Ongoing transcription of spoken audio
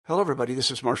Hello, everybody. This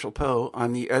is Marshall Poe.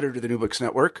 I'm the editor of the New Books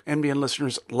Network. NBN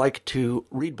listeners like to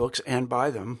read books and buy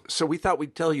them. So we thought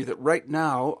we'd tell you that right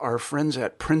now, our friends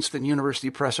at Princeton University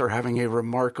Press are having a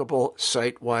remarkable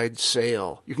site-wide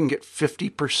sale. You can get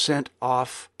 50%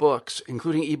 off books,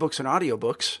 including ebooks and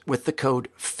audiobooks, with the code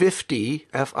 50,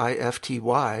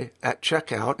 F-I-F-T-Y, at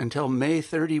checkout until May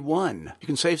 31. You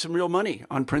can save some real money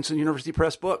on Princeton University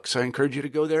Press books. I encourage you to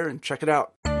go there and check it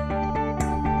out.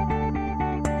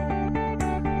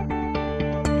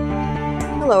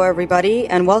 Hello, everybody,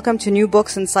 and welcome to New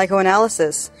Books in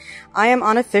Psychoanalysis. I am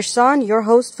Anna Fishzon, your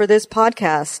host for this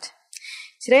podcast.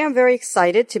 Today, I'm very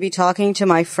excited to be talking to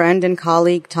my friend and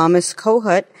colleague Thomas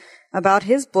Kohut about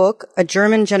his book, A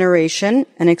German Generation,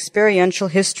 An Experiential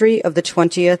History of the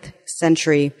 20th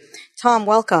Century. Tom,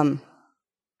 welcome.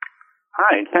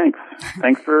 Hi, thanks.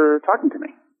 Thanks for talking to me.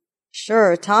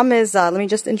 Sure. Tom is, let me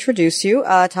just introduce you.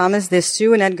 Tom is the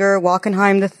Sue and Edgar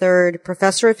Wachenheim III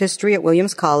Professor of History at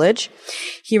Williams College.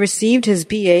 He received his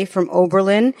BA from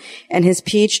Oberlin and his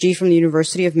PhD from the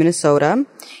University of Minnesota.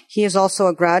 He is also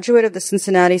a graduate of the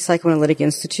Cincinnati Psychoanalytic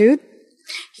Institute.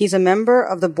 He's a member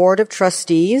of the Board of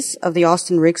Trustees of the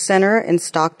Austin Riggs Center in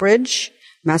Stockbridge,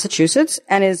 Massachusetts,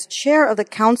 and is chair of the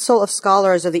Council of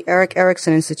Scholars of the Erik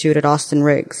Erikson Institute at Austin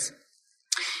Riggs.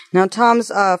 Now,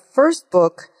 Tom's first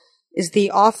book is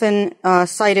the often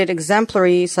cited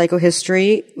exemplary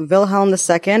psychohistory, Wilhelm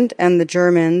II and the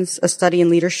Germans, A Study in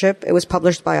Leadership. It was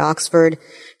published by Oxford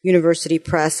University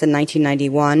Press in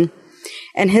 1991.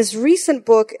 And his recent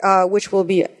book, which we'll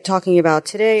be talking about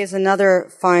today, is another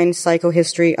fine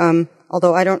psychohistory.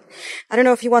 Although I don't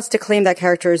know if he wants to claim that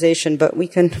characterization, but we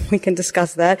can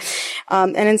discuss that.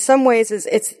 And in some ways,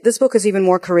 this book is even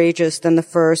more courageous than the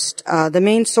first. The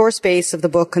main source base of the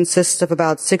book consists of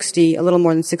about a little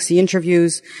more than 60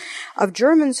 interviews of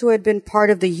Germans who had been part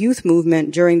of the youth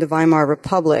movement during the Weimar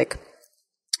Republic.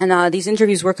 And these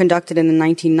interviews were conducted in the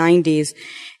 1990s,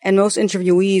 and most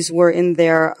interviewees were in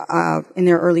their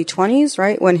early 20s,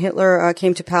 right, when Hitler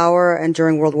came to power, and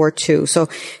during World War II. So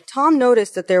Tom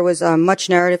noticed that there was much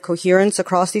narrative coherence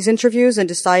across these interviews and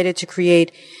decided to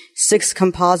create 6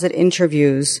 composite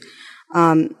interviews.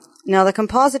 Now, the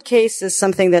composite case is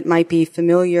something that might be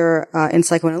familiar in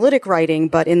psychoanalytic writing,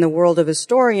 but in the world of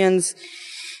historians,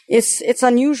 it's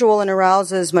unusual and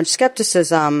arouses much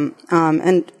skepticism.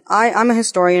 And I'm a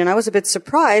historian, and I was a bit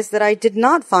surprised that I did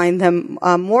not find them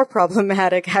more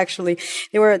problematic. Actually,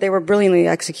 they were brilliantly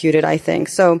executed, I think.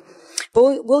 So,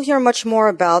 but we'll hear much more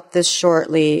about this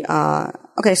shortly.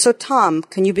 Okay, so Tom,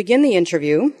 can you begin the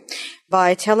interview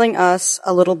by telling us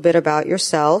a little bit about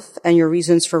yourself and your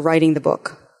reasons for writing the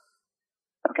book?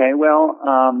 Okay, well,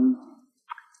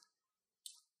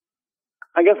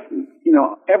 I guess,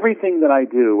 everything that I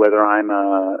do, whether I'm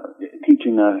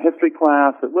teaching a history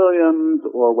class at Williams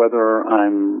or whether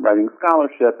I'm writing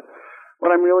scholarship,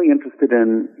 what I'm really interested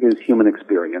in is human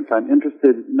experience. I'm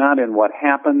interested not in what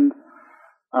happened,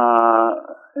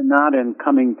 not in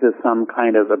coming to some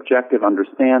kind of objective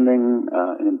understanding,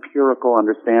 an empirical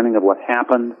understanding of what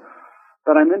happened,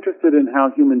 but I'm interested in how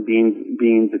human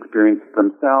beings experienced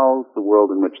themselves, the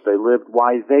world in which they lived,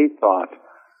 why they thought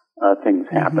things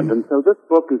happened. And so this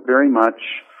book is very much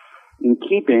in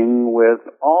keeping with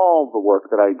all the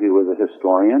work that I do as a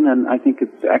historian, and I think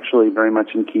it's actually very much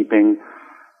in keeping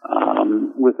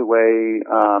with the way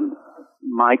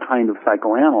my kind of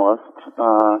psychoanalyst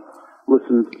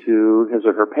listens to his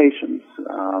or her patients.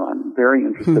 I'm very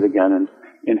interested, again,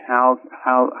 in how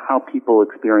people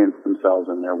experience themselves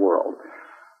in their world.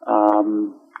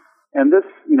 And this,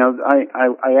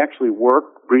 I actually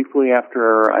worked briefly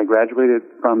after I graduated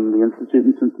from the Institute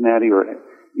in Cincinnati, or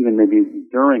even maybe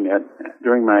during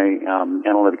my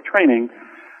analytic training,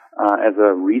 as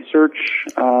a research,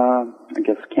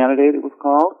 candidate it was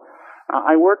called.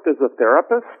 I worked as a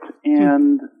therapist,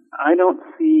 and I don't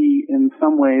see in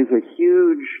some ways a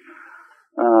huge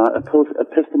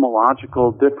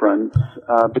epistemological difference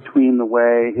between the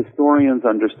way historians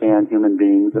understand human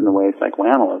beings and the way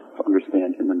psychoanalysts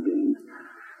understand human beings.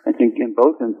 I think in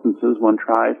both instances one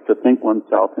tries to think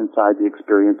oneself inside the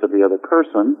experience of the other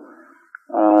person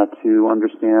to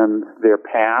understand their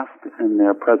past and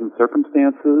their present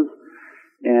circumstances,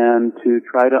 and to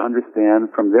try to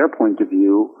understand from their point of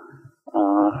view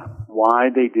why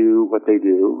they do what they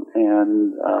do,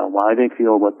 and why they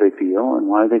feel what they feel, and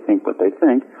why they think what they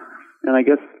think. And I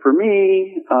guess for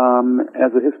me,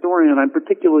 as a historian, I'm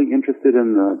particularly interested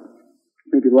in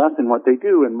maybe less in what they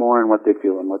do and more in what they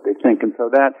feel and what they think. And so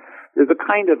that there's a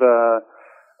kind of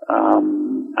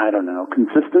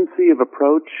consistency of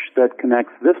approach that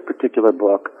connects this particular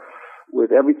book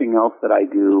with everything else that I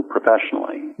do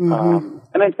professionally.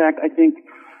 And in fact, I think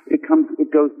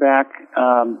It goes back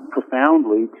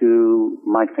profoundly to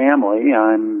my family.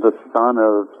 I'm the son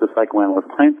of the psychoanalyst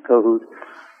Heinz Kohut,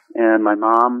 and my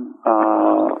mom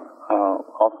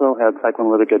also had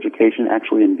psychoanalytic education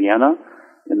actually in Vienna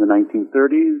in the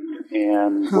 1930s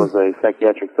and was a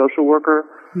psychiatric social worker.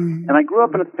 Mm-hmm. And I grew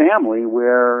up in a family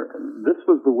where this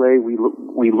was the way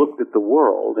we looked at the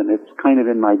world, and it's kind of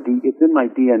in my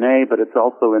DNA, but it's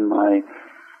also in my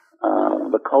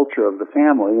the culture of the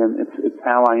family, and it's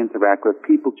how I interact with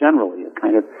people generally. It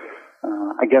kind of,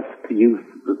 I guess, to use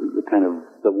the kind of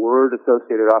the word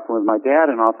associated often with my dad,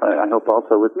 and also I hope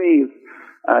also with me, is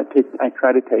I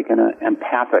try to take an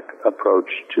empathic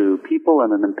approach to people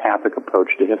and an empathic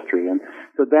approach to history, and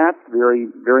so that's very,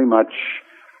 very much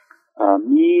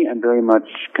me, and very much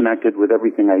connected with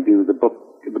everything I do. The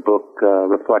book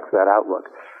reflects that outlook.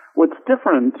 What's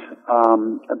different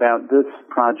about this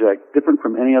project, different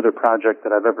from any other project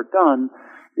that I've ever done,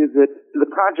 is that the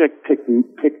project picked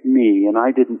me, and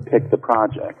I didn't pick the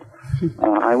project.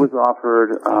 I was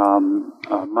offered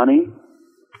money,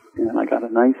 and I got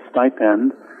a nice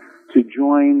stipend to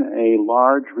join a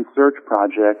large research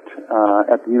project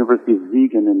at the University of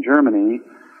Siegen in Germany.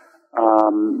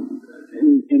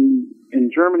 In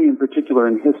Germany, in particular,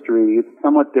 in history, it's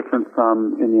somewhat different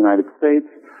from in the United States.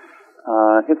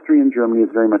 History in Germany is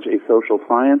very much a social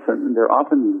science, and there are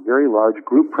often these very large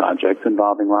group projects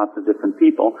involving lots of different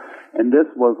people. And this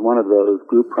was one of those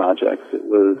group projects. It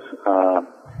was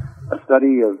a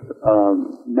study of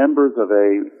members of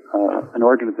an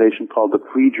organization called the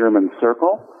Free German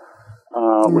Circle,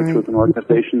 which was an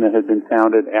organization that had been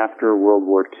founded after World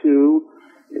War II.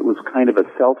 It was kind of a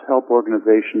self-help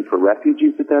organization for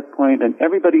refugees at that point, and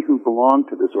everybody who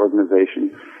belonged to this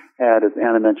organization had, as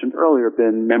Anna mentioned earlier,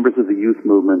 been members of the youth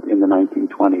movement in the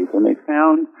 1920s. And they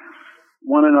found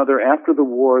one another after the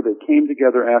war. They came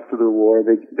together after the war.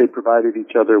 They provided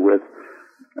each other with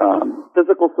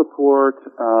physical support,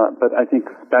 but I think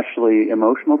especially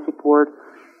emotional support.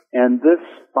 And this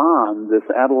bond, this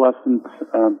adolescent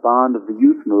bond of the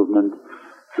youth movement,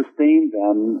 sustained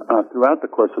them throughout the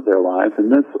course of their lives.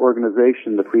 And this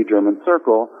organization, the Free German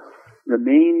Circle,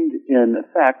 remained in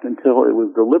effect until it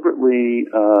was deliberately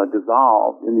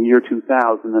dissolved in the year 2000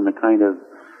 in a kind of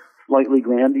slightly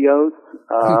grandiose,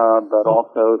 but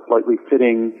also slightly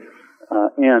fitting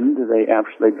end.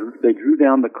 They drew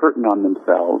down the curtain on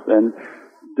themselves. And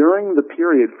during the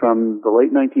period from the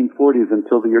late 1940s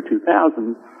until the year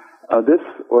 2000, this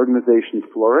organization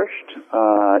flourished.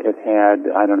 It had,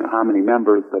 I don't know how many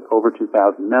members, but over 2,000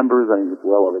 members. I think it's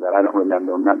well over that. I don't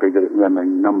remember. I'm not very good at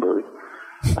remembering numbers.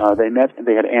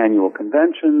 They had annual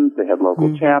conventions. They had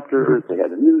local chapters. They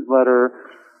had a newsletter.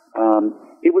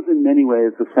 It was in many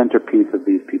ways the centerpiece of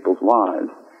these people's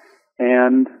lives.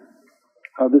 And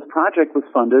this project was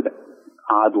funded,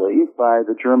 oddly, by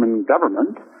the German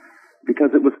government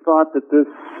because it was thought that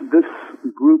this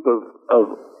group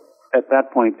of at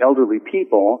that point, elderly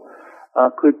people,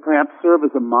 could perhaps serve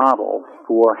as a model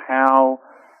for how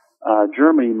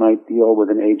Germany might deal with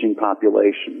an aging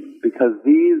population. Because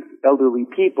these elderly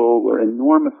people were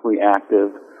enormously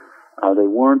active. They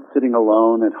weren't sitting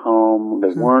alone at home.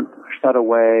 They weren't shut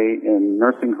away in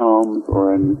nursing homes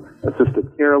or in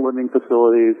assisted care living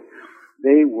facilities.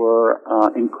 They were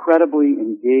incredibly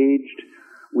engaged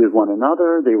with one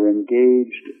another. They were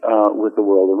engaged with the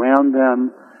world around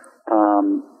them.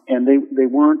 And they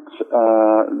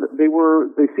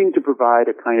seemed to provide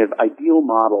a kind of ideal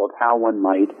model of how one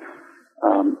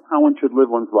should live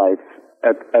one's life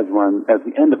as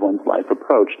the end of one's life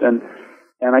approached. And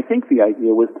I think the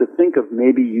idea was to think of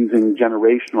maybe using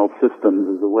generational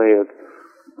systems as a way of,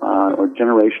 or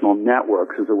generational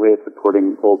networks as a way of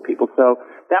supporting old people. So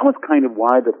that was kind of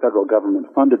why the federal government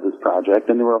funded this project,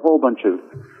 and there were a whole bunch of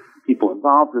people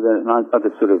involved with it, and I'll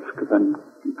just sort of, because I'm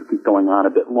going on a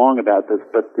bit long about this,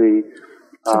 but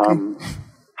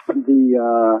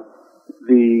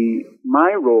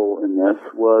my role in this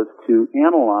was to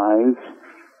analyze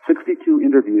 62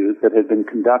 interviews that had been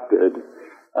conducted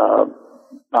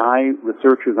by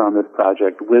researchers on this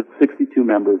project with 62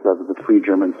 members of the Free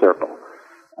German Circle.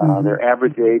 Their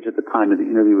average age at the time of the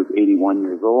interview was 81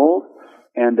 years old,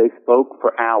 and they spoke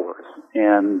for hours.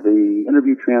 And the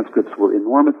interview transcripts were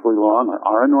enormously long, or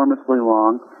are enormously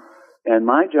long, and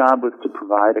my job was to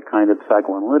provide a kind of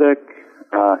psychoanalytic,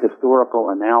 historical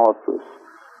analysis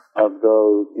of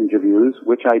those interviews,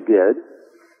 which I did.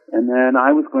 And then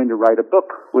I was going to write a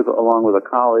book along with a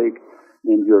colleague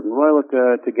named Jürgen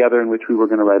Reulicke together, in which we were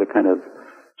going to write a kind of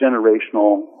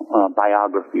generational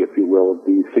biography, if you will, of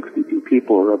these 62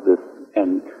 people of this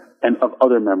and of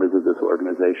other members of this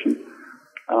organization.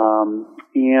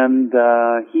 And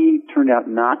he turned out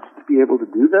not to be able to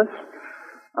do this.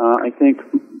 I think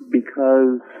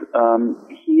because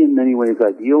he in many ways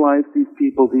idealized these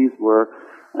people. These were,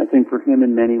 I think for him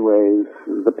in many ways,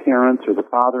 the parents or the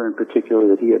father in particular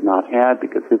that he had not had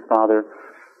because his father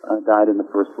died in the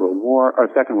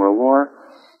Second World War.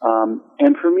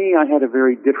 And for me, I had a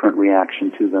very different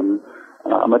reaction to them,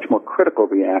 a much more critical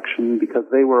reaction because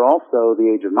they were also the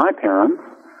age of my parents.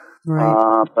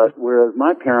 Right. But whereas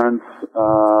my parents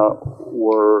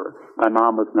my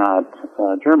mom was not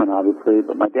German, obviously,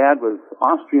 but my dad was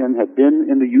Austrian, had been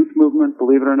in the youth movement,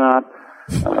 believe it or not,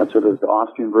 sort of the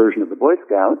Austrian version of the Boy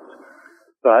Scouts.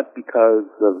 But because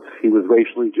he was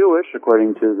racially Jewish,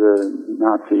 according to the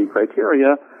Nazi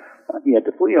criteria, he had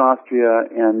to flee Austria,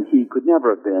 and he could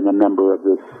never have been a member of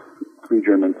this Free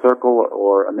German Circle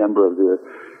or a member of the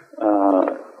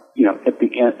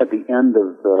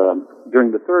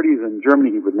during the 30s in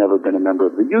Germany, he would never have been a member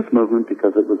of the youth movement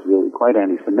because it was really quite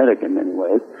anti-Semitic in many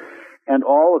ways. And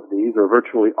all of these, or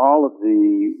virtually all of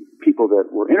the people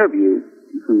that were interviewed,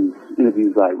 whose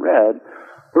interviews I read,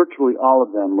 virtually all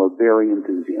of them were very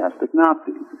enthusiastic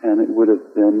Nazis. And it would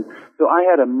have been, so I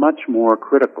had a much more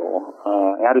critical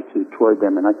attitude toward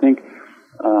them. And I think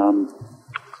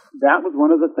that was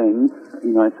one of the things,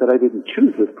 I said I didn't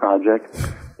choose this project,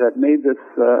 that made this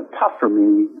tough for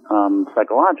me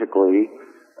psychologically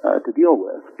to deal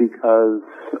with, because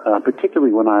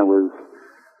particularly when I was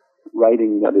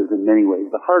writing what is in many ways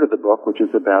the heart of the book, which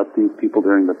is about these people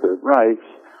during the Third Reich,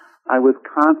 I was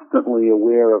constantly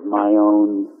aware of my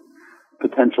own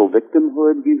potential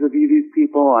victimhood vis-a-vis these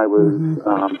people. I was,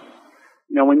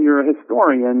 when you're a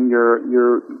historian,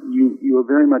 you are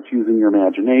very much using your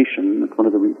imagination. That's one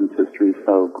of the reasons history is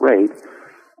so great.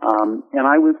 And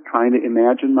I was trying to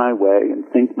imagine my way and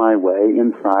think my way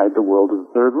inside the world of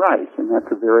the Third Reich. And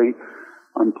that's a very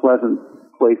unpleasant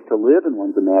place to live in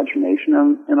one's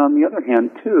imagination. And on the other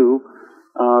hand, too,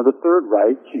 the Third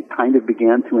Reich kind of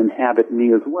began to inhabit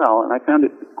me as well. And I found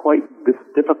it quite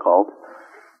difficult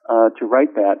to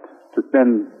write that, to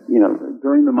spend,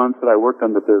 during the months that I worked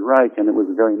on the Third Reich, and it was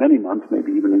very many months,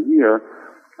 maybe even a year,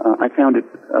 I found it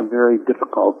a very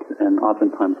difficult and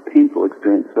oftentimes painful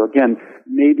experience. So again,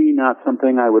 maybe not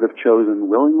something I would have chosen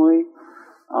willingly,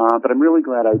 but I'm really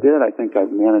glad I did. I think I've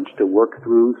managed to work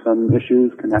through some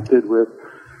issues connected with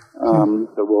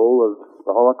the role of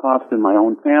the Holocaust in my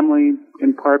own family,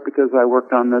 in part because I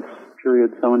worked on this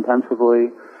period so intensively.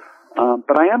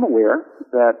 But I am aware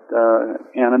that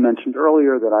Anna mentioned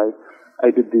earlier that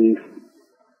I did these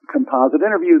composite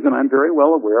interviews, and I'm very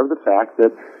well aware of the fact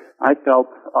that I felt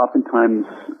oftentimes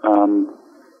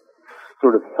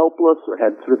sort of helpless, or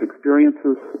had sort of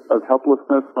experiences of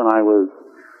helplessness when I was,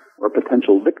 or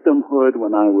potential victimhood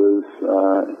when I was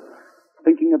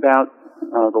thinking about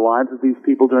the lives of these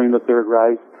people during the Third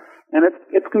Reich. And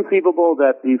it's conceivable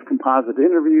that these composite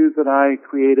interviews that I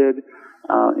created,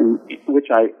 in which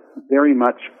I very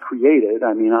much created,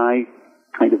 I mean, I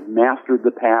kind of mastered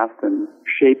the past and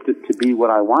shaped it to be what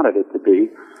I wanted it to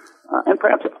be. And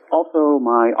perhaps also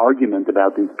my argument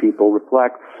about these people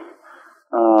reflects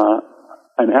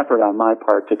an effort on my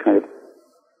part to kind of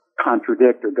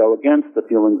contradict or go against the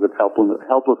feelings of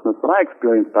helplessness that I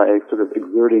experienced by sort of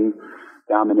exerting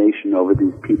domination over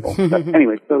these people. But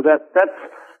anyway, so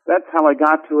that's how I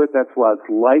got to it. That's why it's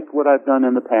like what I've done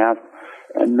in the past,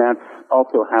 and that's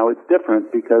also how it's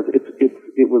different, because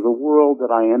it was a world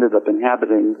that I ended up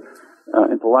inhabiting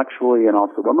intellectually and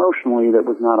also emotionally that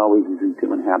was not always easy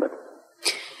to inhabit.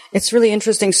 It's really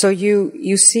interesting. So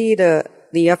you see the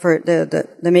effort, the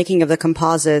making of the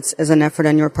composites as an effort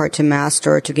on your part to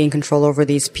master, to gain control over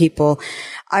these people.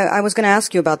 I was going to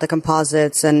ask you about the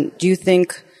composites, and do you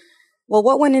think, well,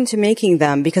 what went into making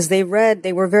them? Because they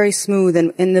were very smooth,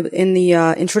 and in the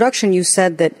introduction you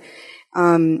said that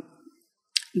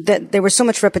that there was so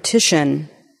much repetition,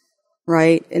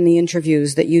 right, in the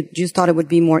interviews, that you thought it would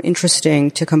be more interesting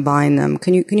to combine them.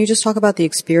 Can you just talk about the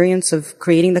experience of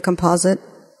creating the composite?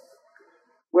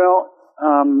 Well,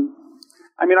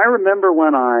 I mean, I remember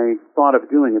when I thought of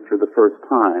doing it for the first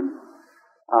time,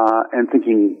 and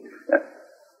thinking,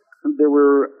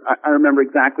 I remember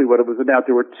exactly what it was about.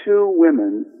 There were two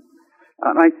women,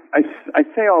 and I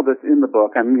say all this in the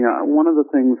book. I mean, one of the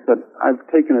things that I've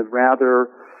taken as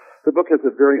the book has a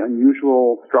very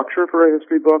unusual structure for a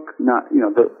history book, not,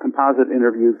 the composite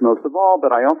interviews most of all,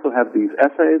 but I also have these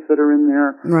essays that are in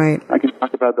there. Right. I can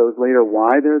talk about those later,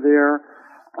 why they're there.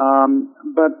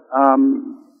 But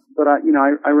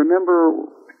I remember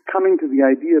coming to the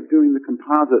idea of doing the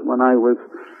composite when I was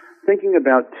thinking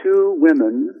about two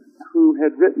women who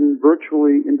had written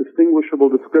virtually indistinguishable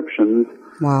descriptions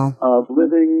of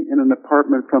living in an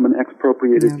apartment from an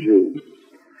expropriated Jew.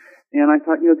 And I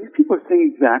thought, these people are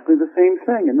saying exactly the same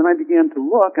thing. And then I began to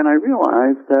look, and I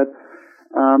realized that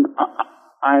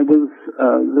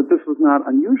that this was not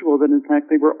unusual, that in fact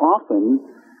they were often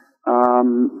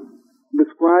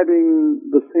describing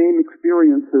the same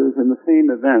experiences and the same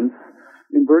events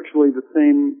in virtually the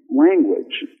same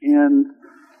language. And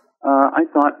I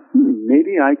thought,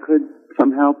 maybe I could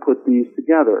somehow put these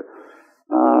together.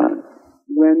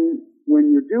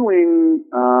 When you're doing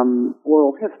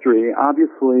oral history,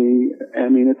 obviously,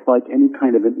 it's like any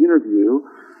kind of an interview,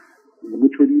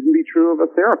 which would even be true of a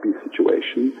therapy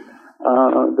situation.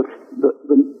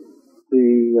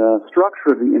 The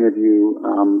structure of the interview,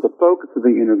 the focus of the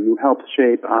interview helps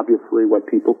shape, obviously, what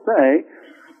people say.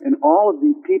 And all of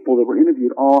these people that were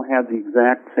interviewed all had the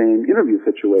exact same interview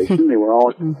situation. They were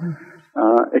all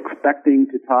expecting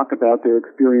to talk about their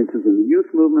experiences in the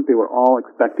youth movement. They were all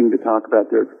expecting to talk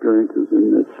about their experiences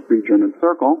in this Free German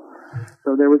Circle.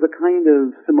 So there was a kind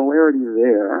of similarity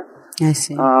there. I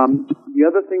see. The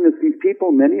other thing is these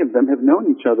people, many of them have known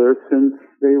each other since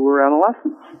they were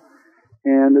adolescents.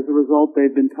 And as a result,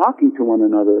 they've been talking to one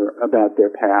another about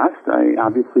their past.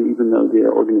 Obviously, even though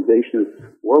their organization is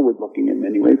forward-looking in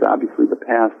many ways, obviously the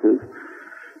past is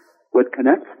what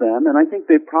connects them. And I think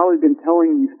they've probably been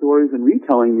telling these stories and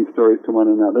retelling these stories to one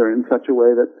another in such a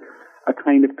way that a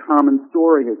kind of common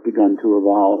story has begun to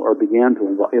evolve, or began to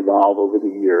evolve over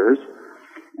the years.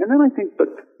 And then I think that,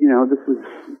 this is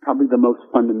probably the most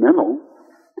fundamental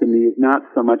to me, is not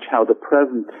so much how the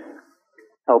present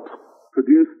helps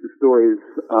produce the stories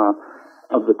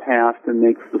of the past and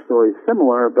makes the stories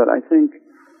similar, but I think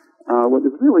what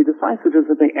is really decisive is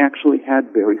that they actually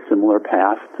had very similar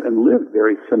pasts and lived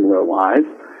very similar lives,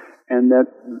 and that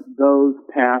those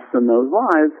pasts and those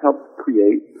lives helped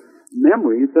create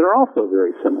memories that are also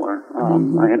very similar.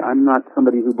 I'm not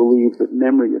somebody who believes that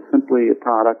memory is simply a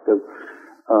product of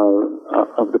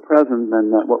the present,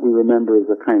 and that what we remember is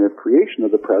a kind of creation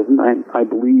of the present. I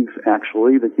believe,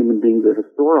 actually, that human beings are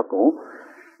historical,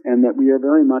 and that we are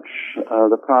very much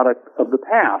the product of the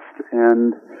past,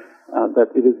 and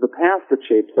that it is the past that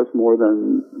shapes us more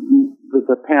than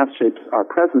the past shapes our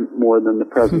present more than the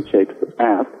present shapes the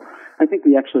past. I think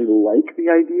we actually like the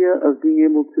idea of being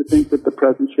able to think that the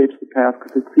present shapes the past,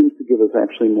 because it seems to give us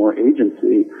actually more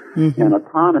agency and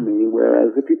autonomy,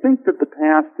 whereas if you think that the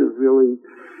past is really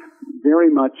very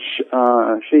much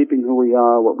shaping who we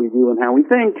are, what we do, and how we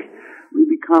think, we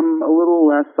become a little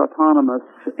less autonomous,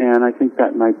 and I think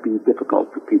that might be difficult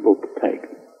for people to take.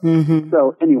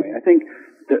 So anyway, I think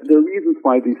the reasons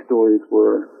why these stories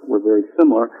were very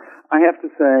similar, I have to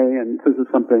say, and this is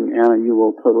something, Anna, you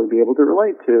will totally be able to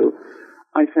relate to,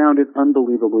 I found it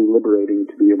unbelievably liberating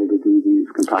to be able to do these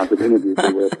composite interviews.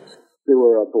 They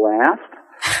were a blast.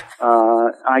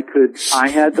 I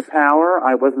had the power.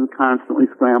 I wasn't constantly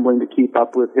scrambling to keep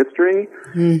up with history.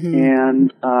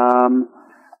 And,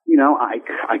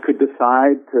 I could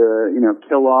decide to,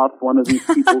 kill off one of these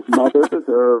people's mothers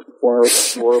or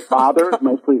fathers.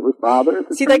 Mostly it was fathers.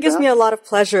 See, that gives me a lot of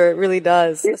pleasure. It really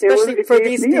does. Especially for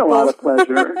these people. It gave me a lot of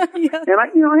pleasure. And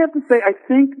I have to say, I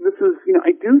think this is,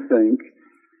 I do think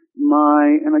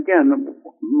my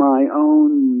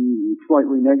own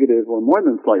slightly negative, or more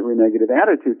than slightly negative,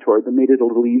 attitude toward them made it a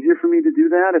little easier for me to do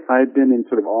that. If I had been in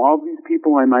sort of all of these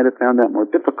people, I might have found that more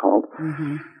difficult.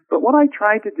 But what I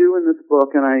tried to do in this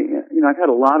book, and I've had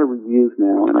a lot of reviews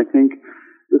now, and I think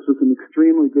this was an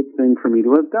extremely good thing for me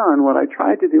to have done. What I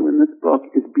tried to do in this book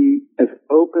is be as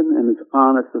open and as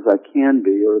honest as I can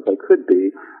be, or as I could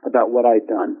be, about what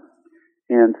I'd done.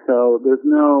 And so there's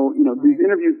no, these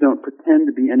interviews don't pretend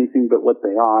to be anything but what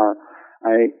they are.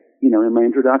 In my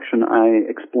introduction, I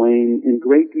explain in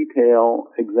great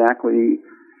detail exactly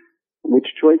which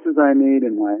choices I made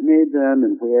and why I made them,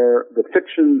 and where the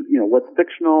fiction, what's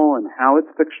fictional and how it's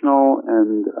fictional,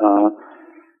 and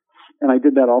I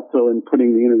did that also in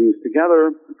putting the interviews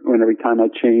together. When every time I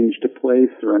changed a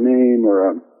place or a name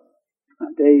or a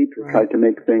date, or tried to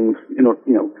make things,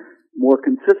 more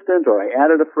consistent, or I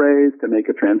added a phrase to make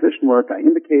a transition work, I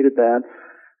indicated that.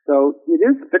 So it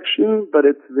is fiction, but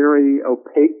it's very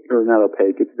opaque, or not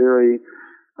opaque. It's very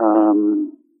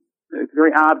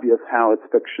obvious how it's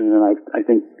fiction, and I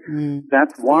think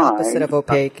that's why. The opposite of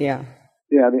opaque, yeah.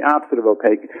 Yeah, the opposite of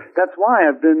opaque. That's why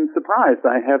I've been surprised.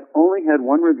 I have only had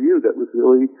one review that was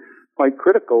really quite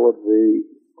critical of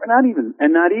not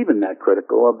even that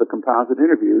critical of the composite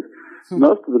interviews.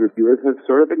 Most of the reviewers have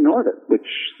sort of ignored it, which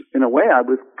in a way I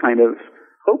was kind of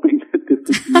hoping that this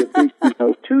would be a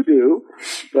big to-do,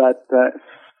 but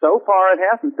so far it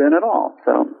hasn't been at all.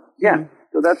 So, yeah.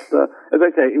 So So that's as I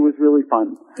say, it was really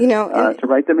fun, to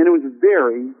write them, and it was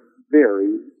very,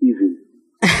 very easy.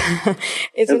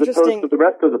 It's as interesting. opposed to the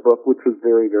rest of the book, which was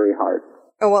very, very hard.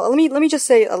 Oh, well, let me just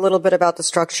say a little bit about the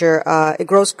structure.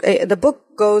 The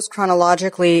book goes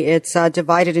chronologically. It's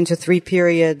divided into 3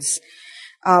 periods.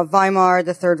 Weimar,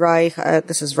 the Third Reich,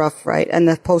 this is rough, right? And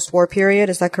the post-war period,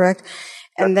 is that correct?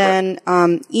 And then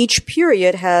each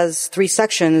period has 3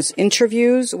 sections: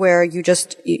 interviews, where you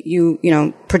just you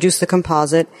produce the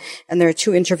composite, and there are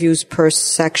 2 interviews per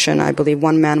section, I believe,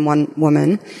 1 man, 1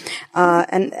 woman.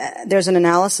 And there's an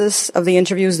analysis of the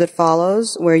interviews that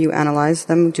follows, where you analyze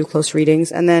them, do close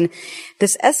readings, and then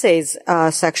this essays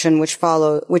section,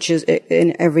 which is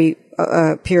in every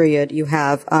period you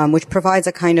have, which provides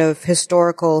a kind of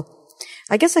historical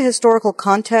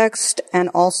context and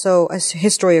also a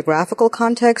historiographical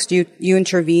context. You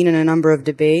intervene in a number of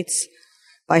debates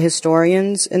by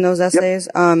historians in those essays.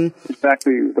 Yep.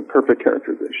 Exactly the perfect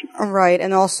characterization. Right.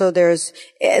 And also there's,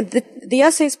 the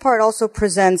essays part also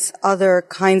presents other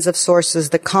kinds of sources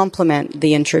that complement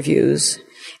the interviews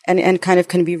and kind of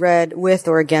can be read with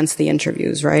or against the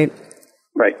interviews, right?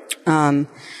 Right.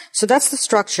 So that's the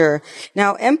structure.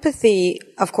 Now, empathy,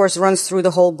 of course, runs through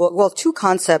the whole book. Well, 2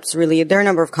 concepts, really. There are a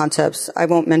number of concepts. I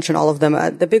won't mention all of them.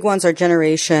 The big ones are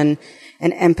generation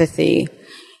and empathy,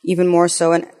 even more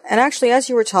so. And actually, as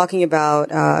you were talking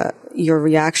about your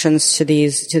reactions to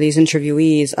these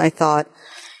interviewees, I thought,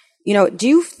 do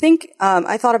you think,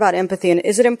 I thought about empathy, and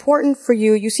is it important for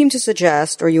you? You seem to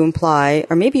suggest, or you imply,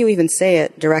 or maybe you even say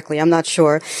it directly, I'm not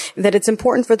sure, that it's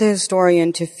important for the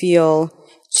historian to feel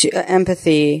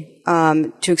empathy,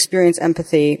 to experience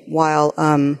empathy while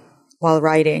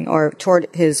writing or toward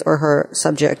his or her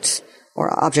subjects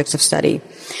or objects of study.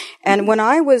 And when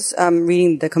I was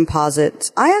reading the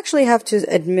composites, I actually have to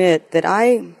admit that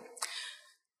I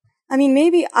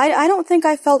don't think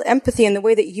I felt empathy in the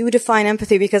way that you define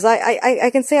empathy, because I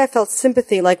can say I felt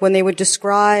sympathy, like when they would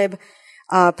describe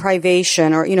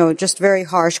privation or, just very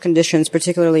harsh conditions,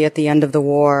 particularly at the end of the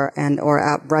war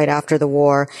or right after the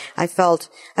war. I felt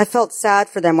sad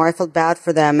for them, or I felt bad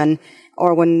for them,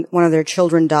 or when one of their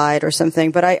children died or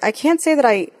something. But I can't say that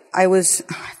I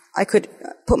could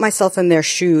put myself in their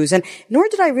shoes, and nor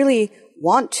did I really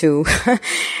want to.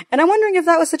 And I'm wondering if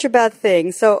that was such a bad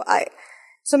thing. So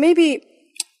maybe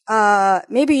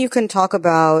you can talk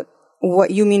about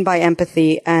what you mean by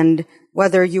empathy and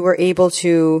whether you were able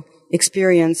to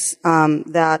experience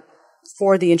that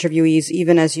for the interviewees,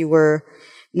 even as you were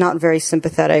not very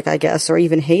sympathetic, I guess, or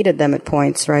even hated them at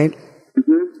points, right?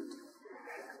 Mm-hmm.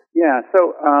 Yeah.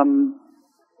 So,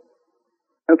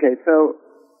 okay. So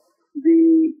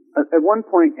at one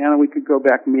point, Anna, we could go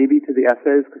back maybe to the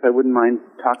essays, because I wouldn't mind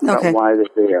talking about why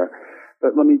they're there.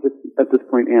 But let me just at this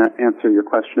point answer your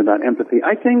question about empathy.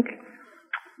 I think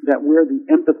that where the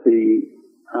empathy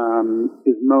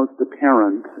is most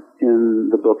apparent in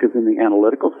the book is in the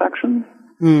analytical section.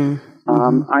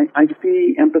 Mm-hmm. I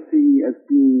see empathy as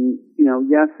being,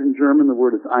 yes, in German the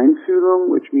word is Einfühlung,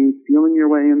 which means feeling your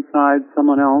way inside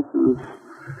someone else's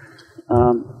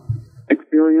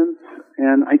experience.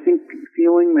 And I think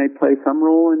feeling may play some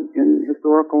role in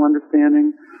historical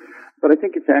understanding, but I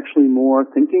think it's actually more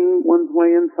thinking one's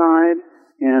way inside,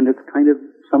 and it's kind of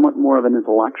somewhat more of an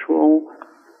intellectual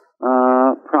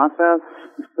process.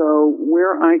 So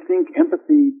where I think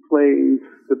empathy plays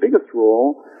the biggest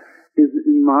role is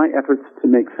in my efforts to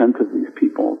make sense of these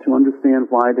people, to understand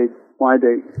why they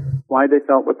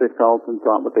felt what they felt and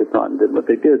thought what they thought and did what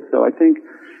they did. So I think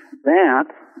that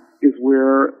is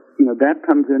where, that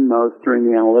comes in most during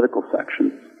the analytical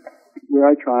section, where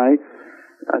I try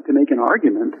to make an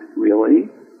argument, really,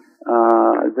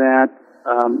 that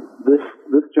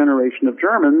this generation of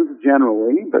Germans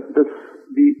generally, but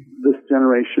this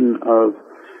generation of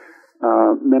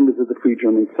members of the Free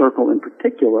German Circle in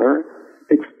particular,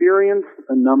 experienced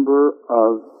a number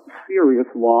of serious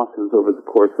losses over the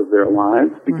course of their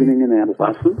lives, beginning in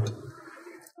adolescence,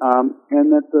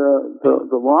 and that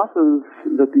the losses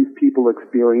that these people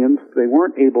experienced, they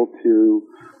weren't able to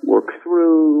work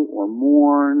through or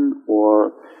mourn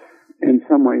or in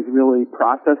some ways really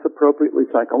process appropriately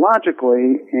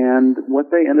psychologically, and what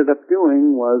they ended up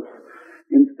doing was,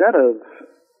 instead of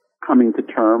coming to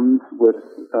terms with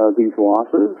these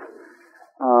losses,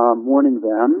 mourning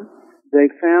them, they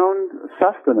found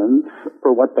sustenance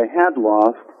for what they had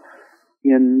lost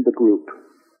in the group.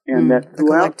 And that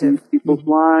throughout these people's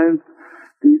lives,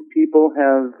 these people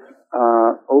have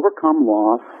overcome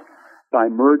loss by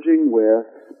merging with,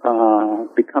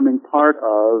 becoming part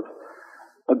of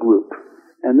a group.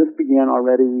 And this began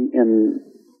already in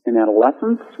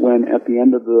adolescence, when at the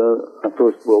end of the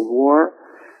First World War,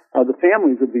 The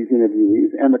families of these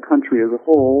interviewees and the country as a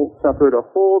whole suffered a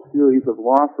whole series of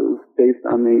losses based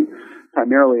on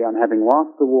primarily on having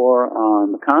lost the war,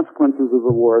 on the consequences of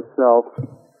the war itself,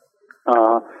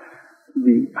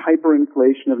 the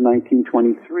hyperinflation of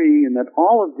 1923, and that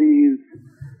all of these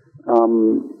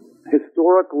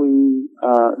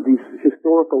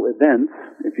historical events,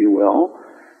 if you will,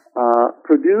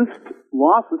 produced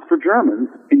losses for Germans,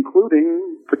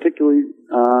 including particularly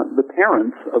the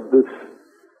parents of this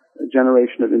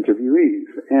generation of interviewees,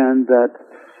 and that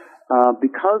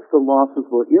because the losses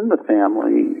were in the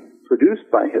family produced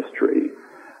by history,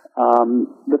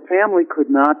 the family could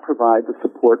not provide the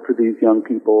support for these young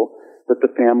people that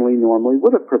the family normally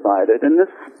would have provided. And this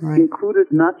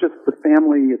included not just the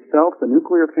family itself, the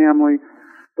nuclear family,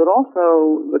 but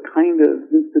also the kind of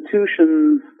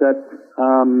institutions that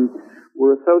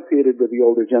were associated with the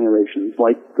older generations,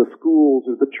 like the schools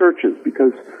or the churches,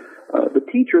 because the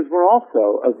teachers were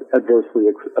also adversely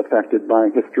affected by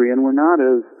history and were not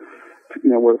as,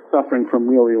 were suffering from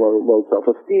really low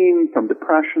self-esteem, from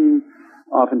depression,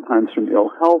 oftentimes from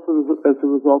ill health as a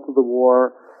result of the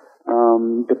war.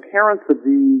 The parents of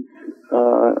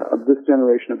this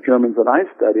generation of Germans that I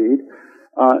studied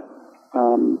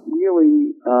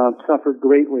really suffered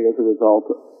greatly as a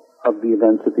result of the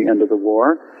events at the end of the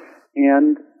war,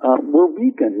 and were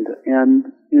weakened. And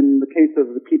in the case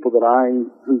of the people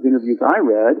whose interviews I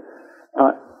read,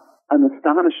 an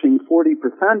astonishing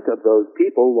 40% of those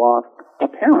people lost a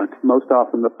parent, most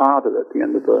often the father, at the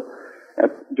end of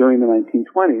during the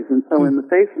 1920s. And so, in the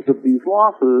faces of these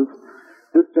losses,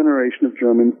 this generation of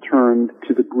Germans turned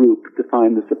to the group to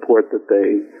find the support that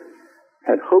they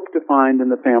had hoped to find in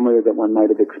the family, or that one might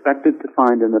have expected to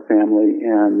find in the family,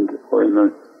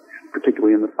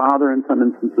 particularly in the father in some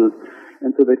instances.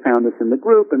 And so they found this in the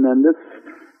group, and then this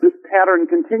pattern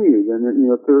continued. And in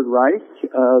the Third Reich,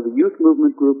 the youth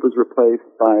movement group was replaced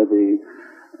by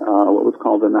what was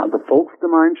called the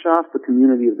Volksgemeinschaft, the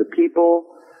community of the people,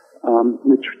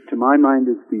 which to my mind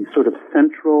is the sort of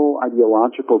central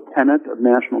ideological tenet of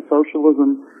National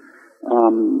Socialism,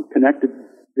 connected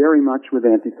very much with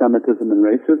anti-Semitism and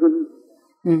racism,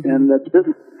 and that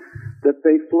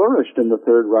they flourished in the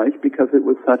Third Reich because it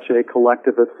was such a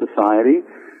collectivist society.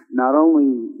 Not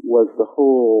only was the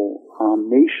whole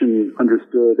nation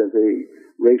understood as a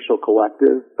racial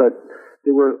collective, but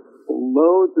there were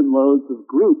loads and loads of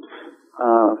groups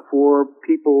for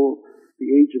people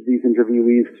the age of these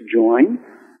interviewees to join,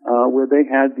 where they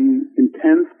had the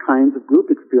intense kinds of group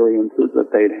experiences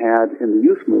that they'd had in the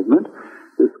youth movement.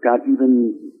 This got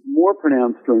even more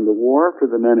pronounced during the war. For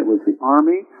the men, it was the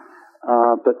army.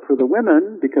 But for the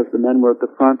women, because the men were at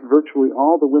the front, virtually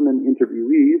all the women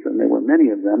interviewees, and there were many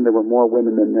of them, there were more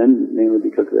women than men, mainly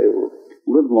because they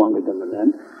lived longer than the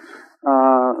men,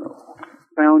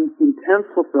 found intense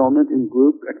fulfillment in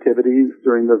group activities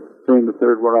during the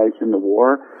Third Reich in the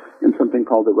war, in something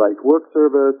called the Reich Work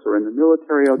Service, or in the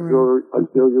military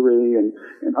auxiliary, and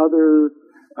other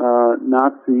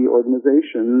Nazi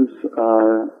organizations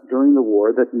during the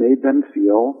war that made them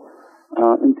feel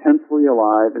intensely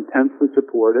alive, intensely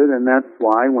supported. And that's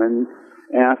why when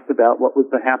asked about what was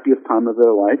the happiest time of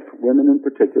their life, women in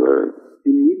particular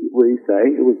immediately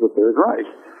say it was the Third Reich.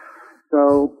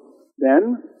 So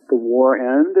then the war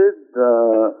ended,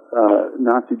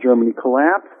 Nazi Germany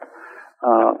collapsed,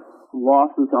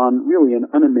 losses on really an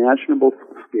unimaginable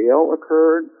scale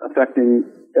occurred, affecting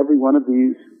every one of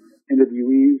these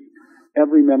interviewees,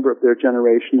 every member of their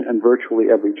generation, and virtually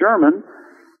every German.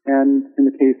 And in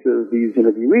the case of these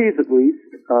interviewees, at least,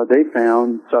 they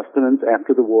found sustenance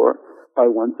after the war by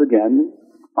once again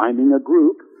finding a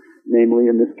group, namely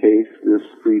in this case, this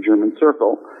Free German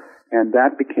Circle. And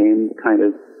that became the kind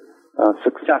of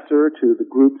successor to the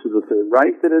groups of the Third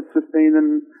Reich that had sustained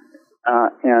them,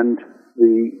 and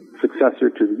the successor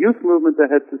to the youth movement that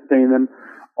had sustained them,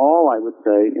 all, I would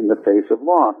say, in the face of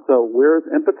loss. So where's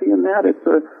empathy in that?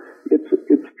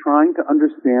 It's trying to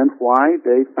understand why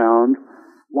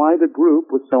the group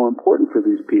was so important for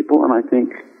these people. And I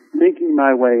think, thinking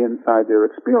my way inside their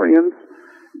experience,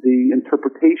 the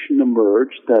interpretation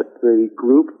emerged that the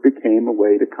group became a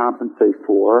way to compensate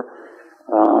for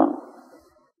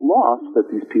loss that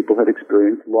these people had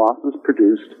experienced. Loss was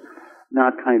produced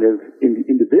not kind of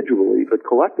individually, but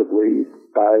collectively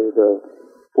by the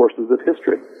forces of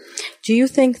history. Do you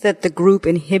think that the group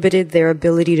inhibited their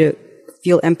ability to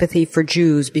feel empathy for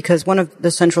Jews? Because one of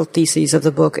the central theses of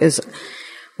the book is,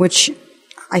 which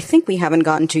I think we haven't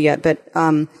gotten to yet, but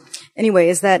anyway,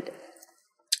 is that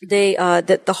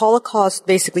that the Holocaust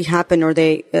basically happened, or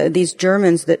these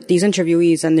Germans, these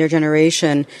interviewees and their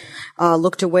generation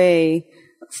looked away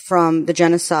from the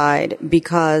genocide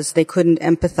because they couldn't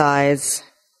empathize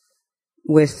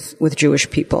with Jewish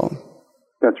people.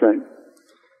 That's right.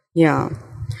 Yeah.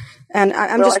 And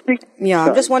I'm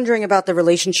just wondering about the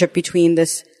relationship between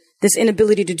this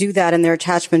inability to do that and their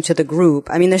attachment to the group.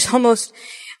 I mean, there's almost,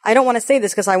 I don't want to say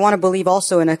this because I want to believe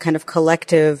also in a kind of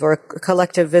collective or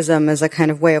collectivism as a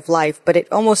kind of way of life, but it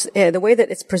almost, the way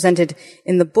that it's presented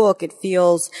in the book, it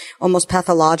feels almost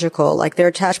pathological, like their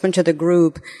attachment to the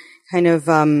group kind of,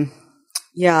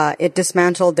 it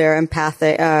dismantled their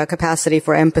capacity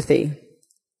for empathy.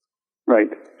 Right.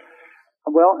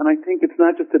 Well, and I think it's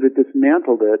not just that it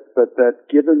dismantled it, but that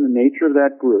given the nature of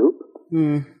that group,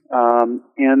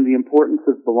 and the importance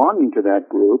of belonging to that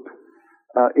group,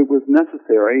 it was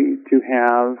necessary to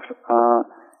have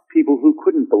people who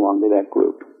couldn't belong to that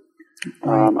group.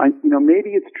 Maybe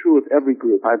it's true of every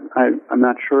group. I'm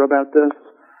not sure about this,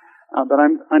 but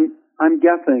I'm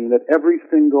guessing that every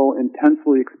single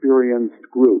intensely experienced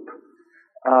group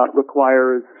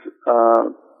requires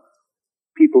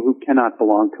people who cannot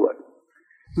belong to it.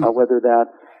 Whether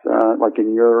that's like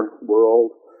in your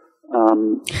world,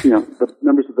 the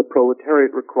members of the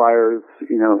proletariat requires,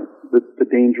 the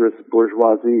dangerous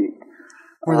bourgeoisie.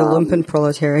 Or the lumpen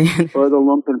proletariat. Or the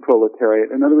lumpen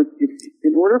proletariat. In other words,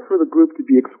 in order for the group to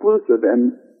be exclusive,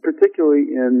 and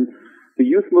particularly in the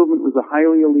youth movement was a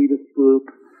highly elitist group.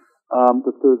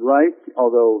 The Third Reich,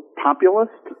 although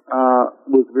populist,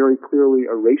 was very clearly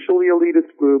a racially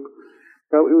elitist group.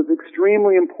 So it was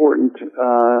extremely important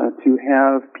to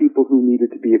have people who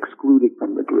needed to be excluded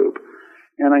from the group.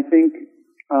 And I think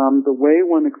the way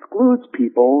one excludes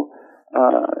people,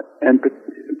 and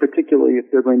particularly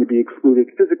if they're going to be excluded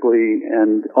physically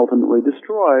and ultimately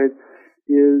destroyed,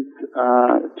 is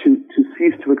to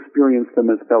cease to experience them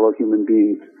as fellow human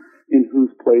beings in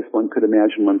whose place one could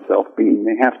imagine oneself being.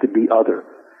 They have to be other.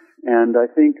 And I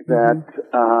think that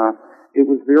it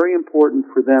was very important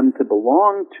for them to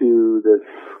belong to this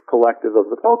collective of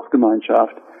the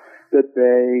Volksgemeinschaft, that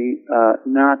they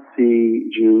not see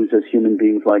Jews as human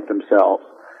beings like themselves.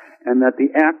 And that the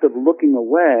act of looking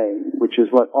away, which is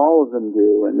what all of them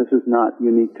do, and this is not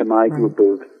unique to my group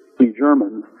of Free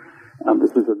Germans,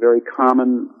 this is a very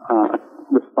common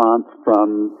response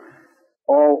from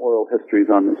all oral histories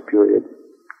on this period,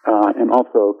 and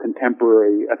also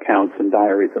contemporary accounts and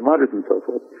diaries and letters and so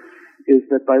forth, is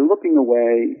that by looking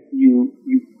away, you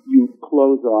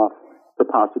close off the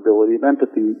possibility of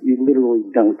empathy. You literally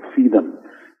don't see them.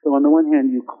 So on the one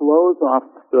hand, you close off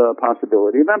the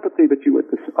possibility of empathy, but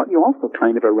you also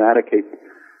kind of eradicate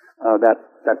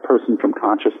that person from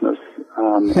consciousness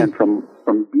and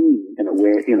from being in a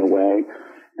way.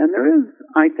 And there is,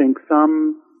 I think,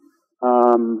 some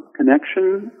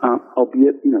connection,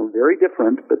 albeit very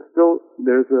different, but still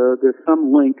there's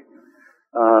some link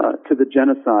to the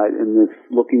genocide in this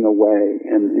looking away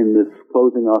and in this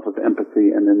closing off of empathy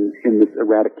and in this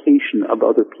eradication of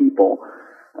other people,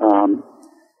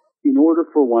 in order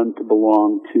for one to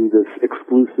belong to this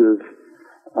exclusive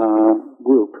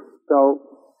group. So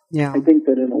I think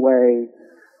that in a way,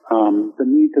 the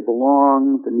need to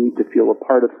belong, the need to feel a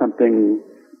part of something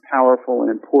powerful and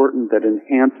important that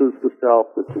enhances the self,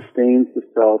 that sustains the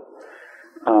self,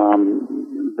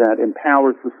 that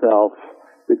empowers the self,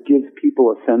 that gives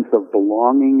people a sense of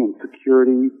belonging and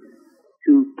security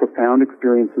to profound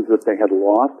experiences that they had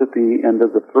lost at the end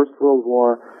of the First World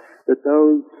War, that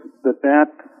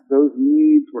those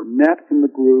needs were met in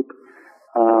the group,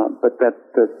 but that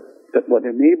what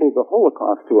enabled the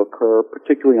Holocaust to occur,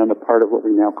 particularly on the part of what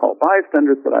we now call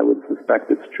bystanders, but I would suspect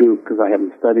it's true because I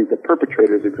haven't studied the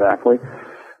perpetrators exactly.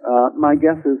 My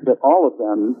guess is that all of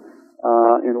them,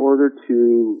 in order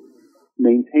to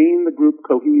maintain the group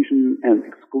cohesion and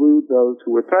exclude those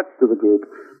who were threats to the group,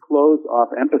 closed off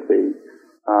empathy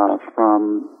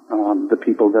from the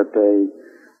people that they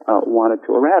wanted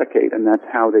to eradicate, and that's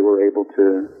how they were able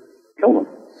to kill them.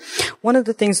 One of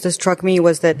the things that struck me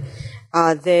was that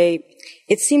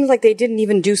it seemed like they didn't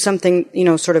even do something,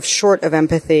 sort of short of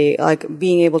empathy, like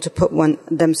being able to put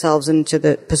themselves into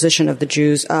the position of the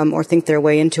Jews, or think their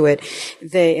way into it.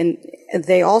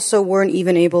 They also weren't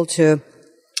even able to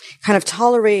kind of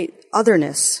tolerate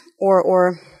otherness,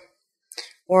 or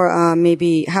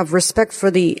maybe have respect for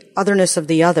the otherness of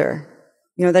the other.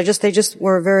 They just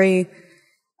were very,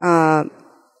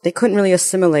 they couldn't really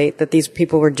assimilate that these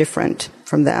people were different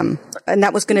from them. And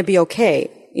that was going to be okay.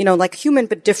 Like human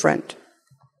but different.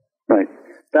 Right.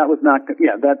 That was not,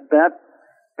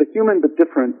 the human but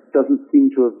different doesn't seem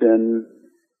to have been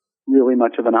really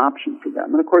much of an option for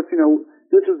them. And of course,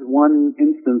 this is one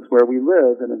instance where we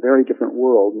live in a very different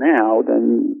world now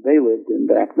than they lived in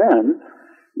back then.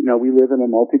 we live in a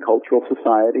multicultural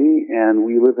society, and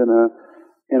we live in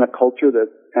a culture that,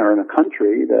 or in a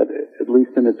country that, at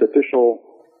least in its official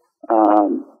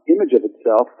image of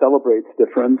itself, celebrates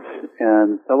difference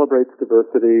and celebrates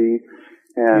diversity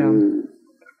and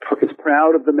is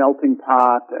proud of the melting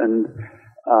pot, and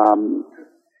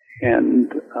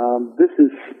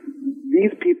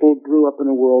these people grew up in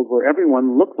a world where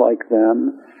everyone looked like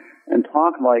them and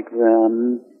talked like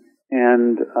them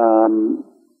and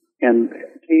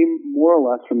came more or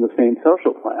less from the same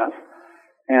social class,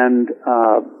 and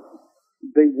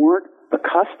they weren't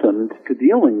accustomed to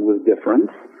dealing with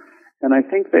difference, and I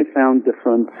think they found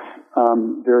difference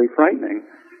very frightening.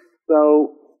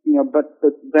 So, but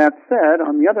that said,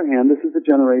 on the other hand, this is a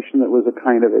generation that was a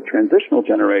kind of a transitional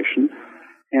generation,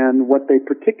 and what they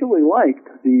particularly liked,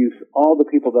 all the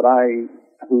people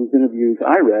whose interviews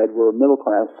I read were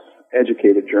middle-class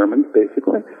educated Germans,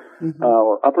 basically,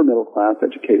 or upper-middle-class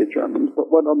educated Germans.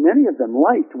 But what many of them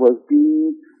liked was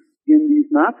being in these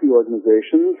Nazi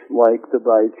organizations like the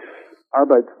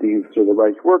Reichsarbeitsdienst or the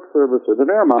Reich Work Service or the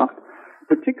Wehrmacht,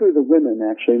 particularly the women,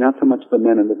 actually, not so much the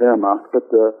men in the Wehrmacht,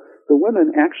 but the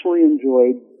women actually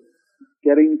enjoyed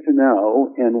getting to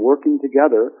know and working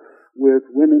together with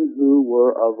women who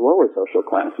were of lower social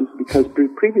classes, because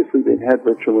previously they'd had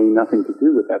virtually nothing to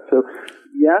do with that. So,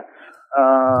 yes,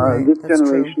 this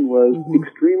generation was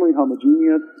extremely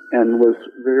homogeneous and was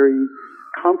very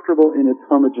comfortable in its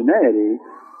homogeneity,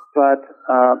 but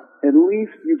at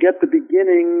least you get the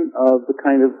beginning of the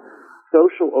kind of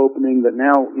social opening that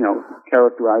now,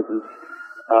 characterizes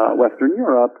Western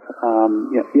Europe.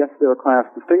 Yes, there are class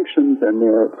distinctions and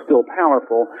they're still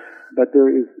powerful, but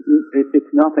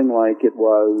it's nothing like it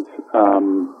was,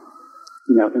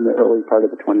 in the early part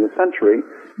of the 20th century.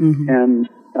 And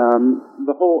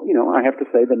the whole, I have to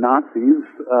say, the Nazis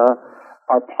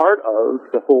are part of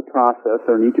the whole process,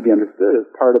 or need to be understood as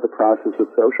part of the process of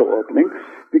social opening,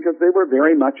 because they were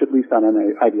very much, at least on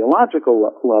an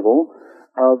ideological level,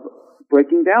 of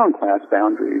breaking down class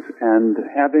boundaries and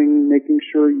making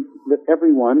sure that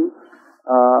everyone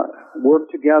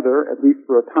worked together, at least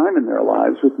for a time in their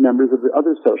lives, with members of the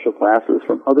other social classes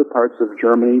from other parts of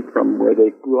Germany, from where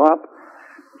they grew up.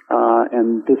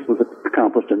 And this was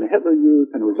accomplished in the Hitler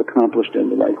Youth, and it was accomplished in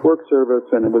the Reich Work Service,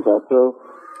 and it was also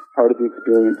part of the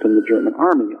experience in the German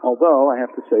army. Although, I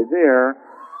have to say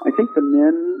I think the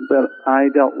men that I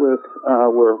dealt with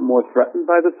were more threatened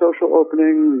by the social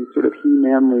opening. These sort of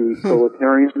he-manly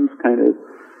proletarians kind of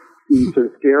seemed sort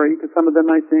of scary to some of them,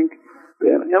 I think.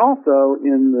 And also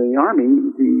in the army,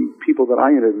 the people that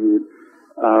I interviewed,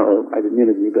 or I didn't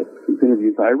interview, but whose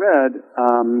interviews I read,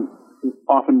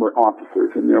 often were officers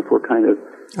and therefore kind of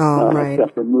a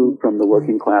step removed from the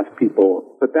working class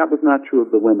people. But that was not true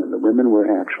of the women. The women were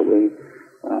actually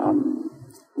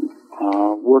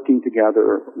working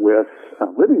together with,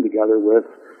 living together with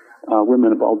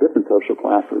women of all different social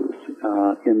classes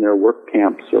in their work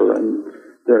camps or in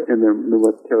their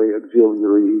military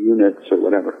auxiliary units or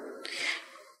whatever.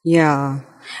 Yeah.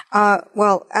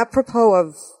 Well, apropos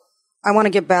of, I want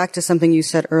to get back to something you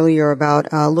said earlier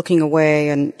about looking away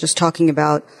and just talking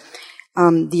about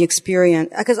the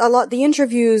experience, because the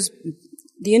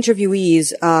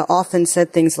interviewees often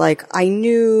said things like, "I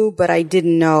knew, but I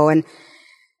didn't know," and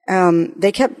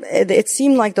it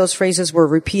seemed like those phrases were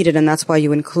repeated, and that's why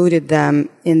you included them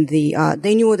in the,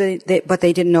 they knew but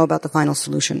they didn't know about the final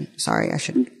solution. Sorry, I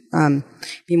should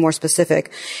be more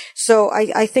specific. So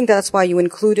I think that's why you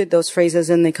included those phrases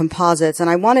in the composites, and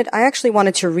I actually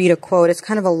wanted to read a quote. It's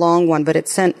kind of a long one, but it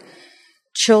sent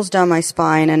chills down my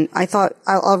spine, and I thought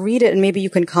I'll read it, and maybe you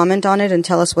can comment on it and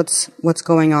tell us what's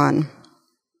going on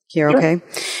here, okay?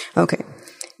 Sure. Okay.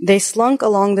 They slunk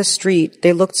along the street.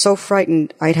 They looked so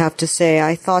frightened, I'd have to say.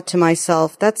 I thought to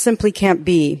myself, that simply can't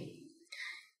be.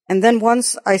 And then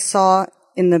once I saw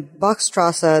in the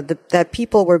Bachstrasse that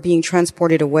people were being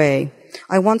transported away.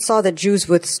 I once saw that Jews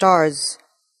with stars,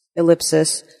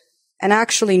 ellipsis, and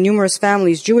actually numerous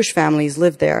families, Jewish families,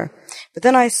 lived there. But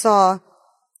then I saw,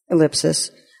 ellipsis,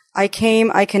 I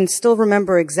can still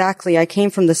remember exactly, I came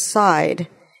from the side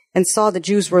and saw the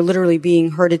Jews were literally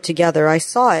being herded together. I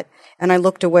saw it, and I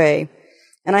looked away.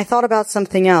 And I thought about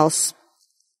something else.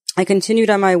 I continued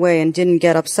on my way and didn't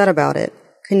get upset about it.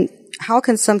 How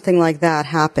can something like that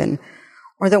happen?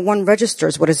 Or that one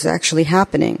registers what is actually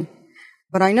happening?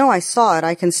 But I know I saw it.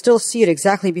 I can still see it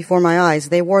exactly before my eyes.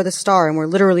 They wore the star and were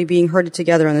literally being herded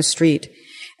together on the street.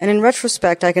 And in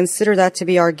retrospect, I consider that to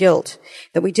be our guilt,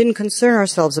 that we didn't concern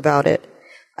ourselves about it.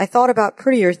 I thought about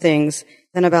prettier things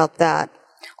than about that.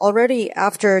 Already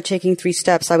after taking 3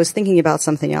 steps, I was thinking about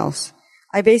something else.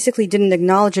 I basically didn't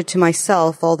acknowledge it to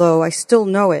myself, although I still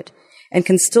know it, and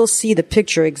can still see the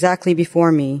picture exactly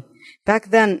before me. Back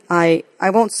then, I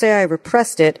won't say I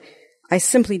repressed it. I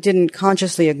simply didn't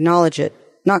consciously acknowledge it.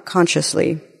 Not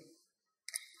consciously.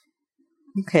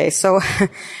 Okay, so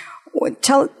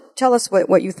tell us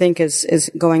what you think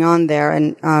is going on there,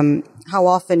 and how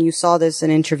often you saw this in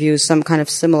interviews, some kind of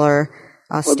similar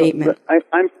statement.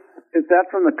 Is that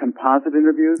from the composite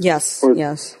interviews? Yes,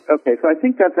 yes. Okay, so I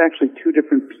think that's actually two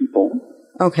different people.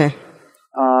 Okay.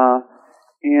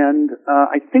 And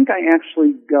I think I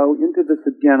actually go into this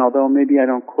again, although maybe I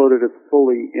don't quote it as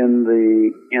fully in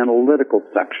the analytical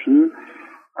section.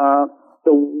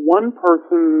 The one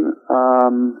person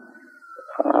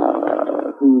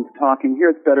who's talking here,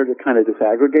 it's better to kind of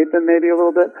disaggregate them maybe a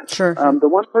little bit. Sure. The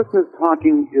one person who's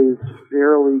talking is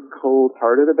fairly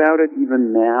cold-hearted about it,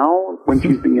 even now, when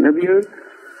she's being interviewed,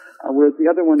 whereas the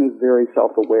other one is very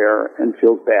self-aware and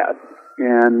feels bad.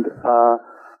 And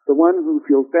the one who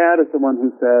feels bad is the one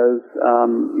who says,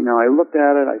 I looked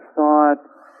at it, I saw it,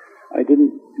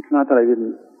 it's not that I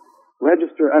didn't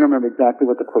register, I don't remember exactly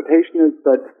what the quotation is,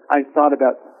 but I thought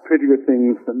about prettier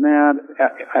things than that.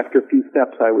 After a few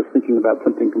steps, I was thinking about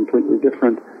something completely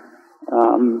different,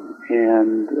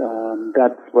 and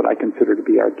that's what I consider to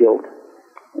be our guilt.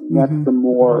 That's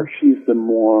she's the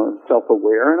more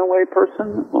self-aware in a way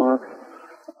person, or,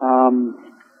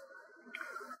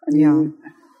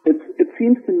 It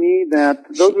seems to me that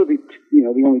those are the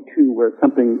only two where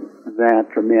something that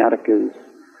dramatic is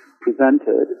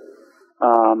presented.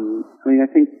 I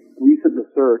think recent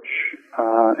research,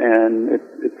 and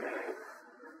it's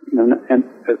and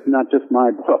it's not just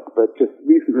my book, but just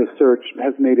recent research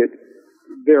has made it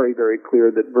very, very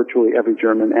clear that virtually every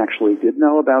German actually did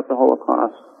know about the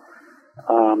Holocaust,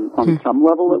 on some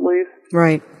level at least.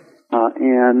 Right.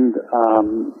 And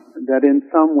that in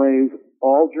some ways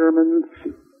all Germans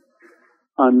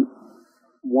on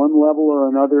one level or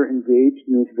another engaged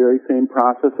in this very same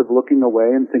process of looking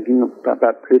away and thinking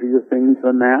about prettier things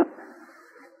than that.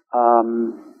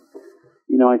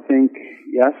 I think,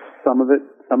 yes, some of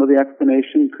the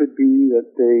explanation could be that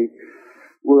they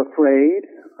were afraid,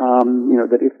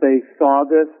 that if they saw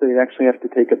this, they'd actually have to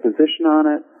take a position on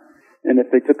it. And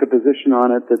if they took a position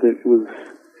on it, that it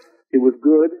was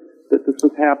good that this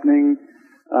was happening.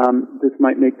 This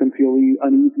might make them feel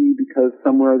uneasy because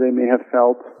somewhere they may have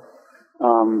felt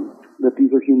that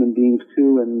these are human beings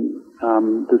too, and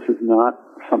this is not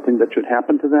something that should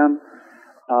happen to them.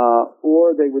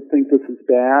 Or they would think this is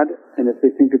bad, and if they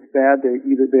think it's bad, they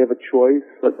have a choice,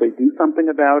 that they do something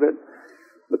about it,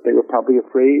 but they were probably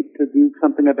afraid to do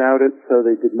something about it, so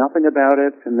they did nothing about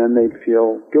it, and then they'd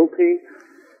feel guilty.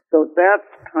 So that's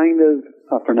kind of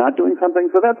for not doing something.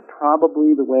 So that's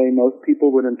probably the way most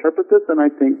people would interpret this, and I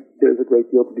think there's a great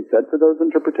deal to be said for that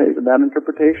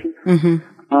interpretation.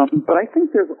 But I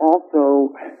think there's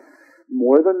also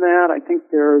more than that. I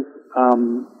think there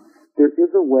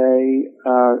is a way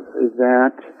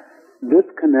that this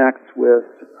connects with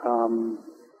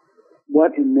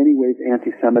what in many ways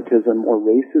anti-Semitism or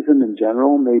racism in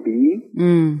general may be,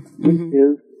 which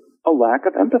is a lack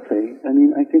of empathy.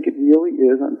 I think it really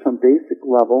is on some basic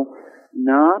level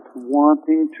not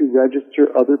wanting to register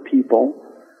other people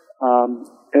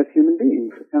as human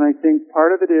beings. And I think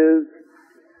part of it is,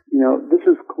 this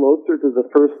is closer to the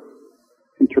first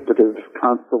interpretive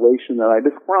constellation that I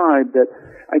described, that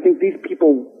I think these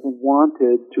people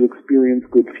wanted to experience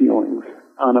good feelings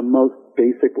on a most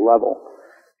basic level.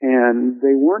 And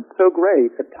they weren't so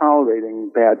great at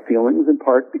tolerating bad feelings, in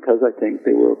part because I think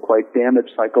they were quite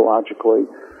damaged psychologically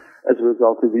as a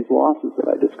result of these losses that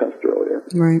I discussed earlier.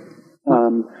 Right.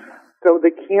 So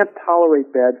they can't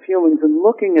tolerate bad feelings, and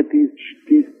looking at these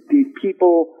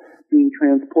people being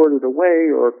transported away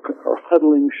or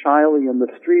huddling shyly in the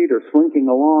street or slinking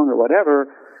along or whatever,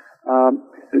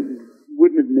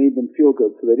 wouldn't have made them feel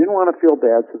good. So they didn't want to feel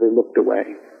bad, so they looked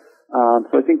away.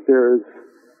 So I think there's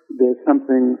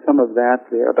some of that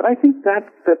there. But I think that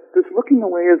this looking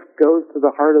away goes to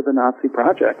the heart of the Nazi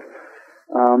project.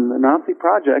 The Nazi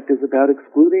project is about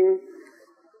excluding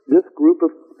this group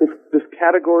of this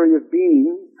category of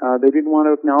being. They didn't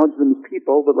want to acknowledge them as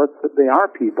people, but they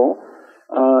are people.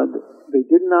 They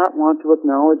did not want to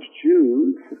acknowledge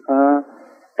Jews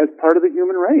as part of the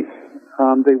human race.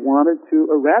 They wanted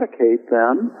to eradicate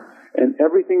them and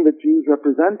everything that Jews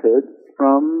represented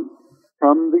from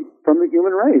the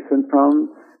human race and from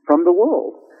the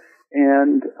world.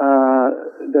 And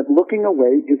that looking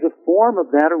away is a form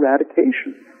of that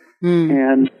eradication.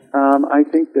 And I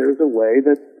think there's a way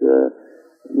that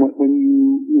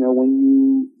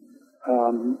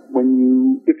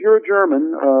if you're a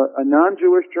German, a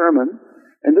non-Jewish German,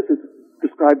 and this is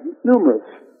described numerous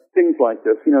things like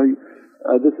this,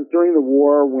 This is during the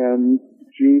war when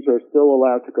Jews are still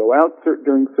allowed to go out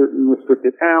during certain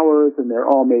restricted hours, and they're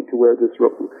all made to wear this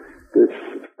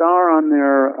star on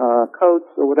their coats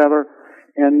or whatever.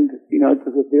 And, it's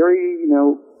a very,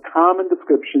 common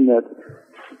description that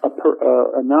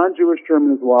a non-Jewish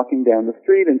German is walking down the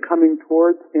street and coming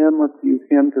towards him. Let's use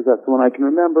him because that's the one I can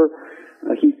remember.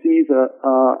 He sees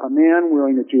a man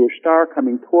wearing a Jewish star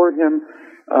coming toward him.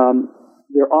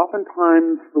 There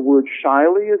oftentimes the word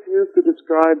shyly is used to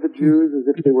describe the Jews as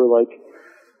if they were like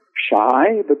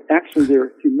shy, but actually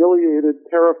they're humiliated,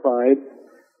 terrified,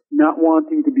 not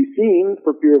wanting to be seen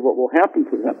for fear of what will happen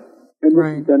to them. And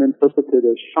this is then interpreted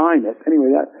as shyness.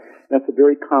 Anyway, that's a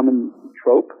very common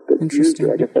trope that's used.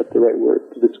 I guess that's the right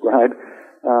word to describe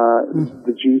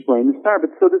the Jews wearing the star.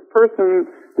 But so this person,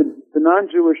 the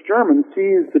non-Jewish German,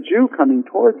 sees the Jew coming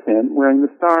towards him wearing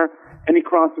the star, and he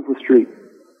crosses the street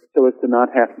so as not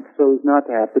to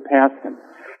have to pass him.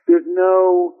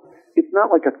 It's not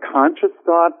like a conscious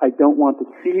thought. I don't want to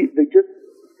see.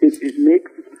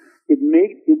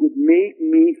 It would make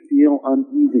me feel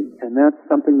uneasy, and that's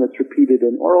something that's repeated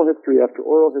in oral history after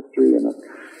oral history,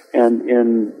 and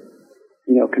in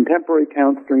contemporary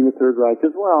accounts during the Third Reich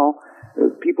as well.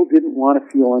 People didn't want to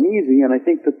feel uneasy, and I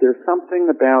think that there's something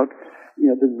about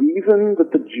the reason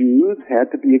that the Jews had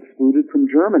to be excluded from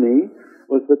Germany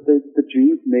was that the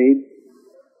Jews made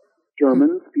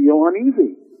Germans feel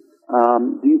uneasy.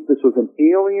 This was an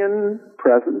alien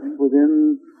presence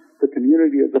within the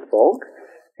community of the folk.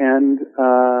 And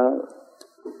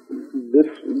this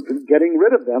getting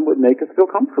rid of them would make us feel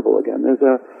comfortable again. This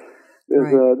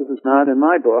is not in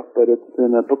my book, but it's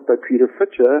in a book by Peter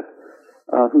Fritzsche,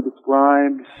 who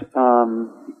describes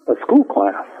a school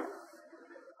class,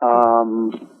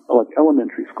 like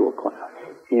elementary school class.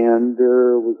 And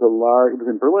it was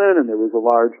in Berlin, and there was a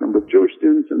large number of Jewish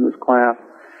students in this class.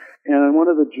 And on one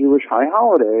of the Jewish high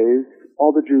holidays,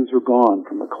 all the Jews were gone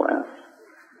from the class.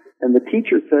 And the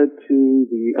teacher said to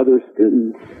the other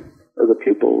students, or the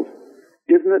pupils,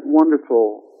 "Isn't it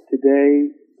wonderful? Today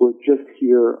we're just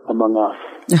here among us."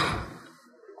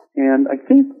 And I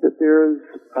think that there's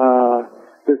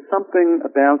something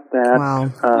about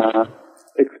that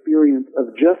experience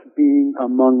of just being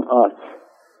among us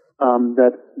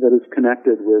that is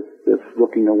connected with this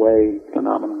looking away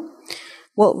phenomenon.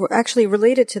 Well, actually,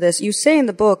 related to this, you say in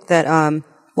the book that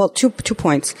two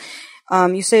points.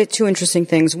 You say two interesting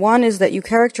things. One is that you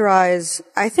characterize,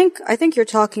 I think you're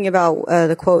talking about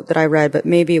the quote that I read, but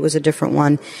maybe it was a different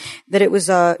one, that it was,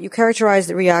 you characterize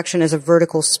the reaction as a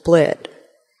vertical split,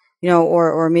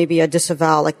 or maybe a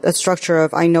disavowal, like a structure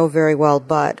of I know very well,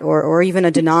 but, or even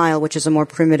a denial, which is a more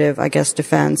primitive, I guess,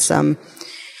 defense.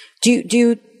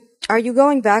 Are you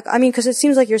going back? I mean, because it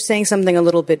seems like you're saying something a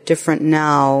little bit different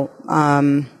now.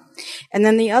 And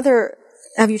then the other,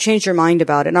 have you changed your mind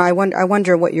about it? And I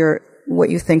wonder what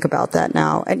you think about that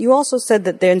now. And you also said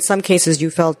that in some cases you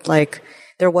felt like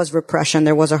there was repression,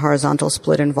 there was a horizontal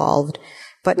split involved,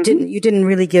 but you didn't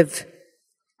really give,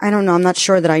 I don't know, I'm not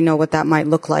sure that I know what that might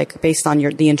look like based on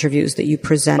the interviews that you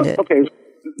presented. Okay.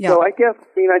 Yeah. So I guess,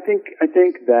 I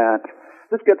think that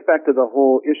this gets back to the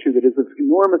whole issue that is of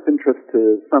enormous interest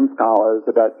to some scholars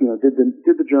about,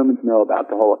 did the Germans know about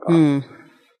the Holocaust?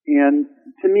 And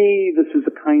to me, this is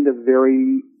a kind of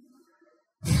very,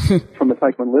 from a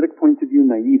psychoanalytic point of view,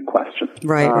 naive question.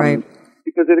 Right.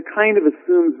 Because it kind of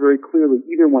assumes very clearly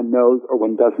either one knows or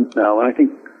one doesn't know. And I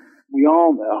think we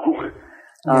all know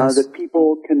that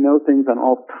people can know things on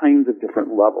all kinds of different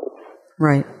levels.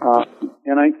 Right.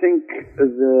 And I think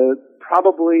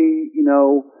probably,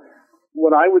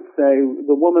 what I would say,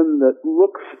 the woman that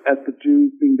looks at the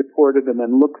Jews being deported and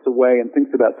then looks away and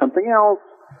thinks about something else,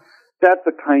 that's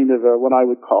a kind of what I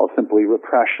would call simply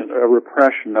repression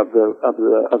of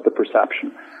the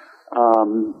perception.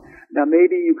 Now,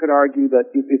 maybe you could argue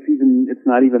that it's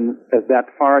not even that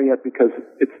far yet because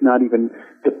it's not even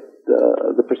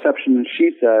the perception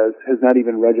she says has not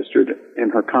even registered in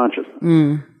her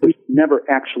consciousness, which never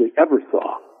actually ever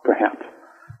saw, perhaps.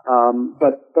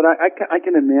 But I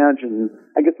can imagine.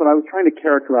 I guess what I was trying to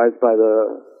characterize by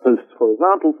this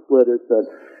horizontal split is that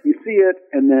you see it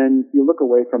and then you look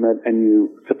away from it and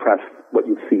you suppress what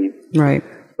you've seen. Right.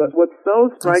 But what's so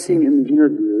striking in the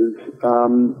interviews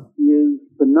is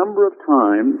the number of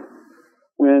times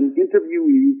when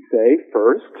interviewees say,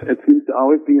 first, it seems to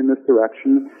always be in this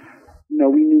direction,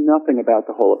 we knew nothing about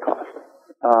the Holocaust.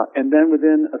 And then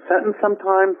within a sentence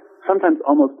sometimes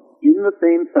almost in the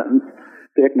same sentence,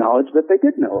 they acknowledge that they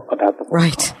did know about the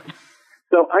Holocaust. Right.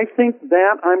 So I think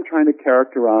that I'm trying to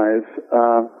characterize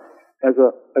as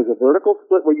a vertical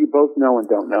split where you both know and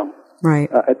don't know. Right.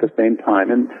 At the same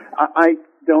time. And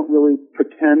don't really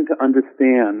pretend to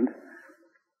understand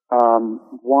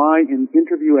why in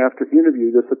interview after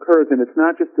interview this occurs, and it's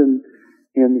not just in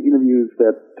interviews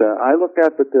that I looked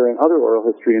at, but they're in other oral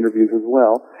history interviews as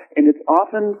well. And it's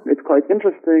quite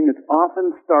interesting. It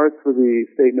often starts with the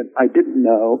statement, "I didn't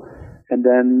know," and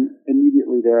then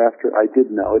immediately thereafter, "I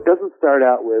did know." It doesn't start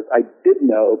out with "I did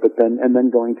know," and then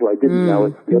going to "I didn't know."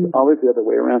 It's always the other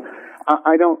way around.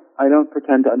 I don't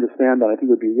pretend to understand that. I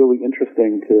think it would be really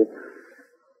interesting to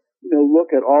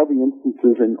look at all the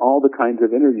instances and all the kinds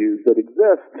of interviews that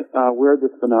exist where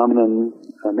this phenomenon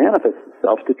manifests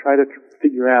itself, to try to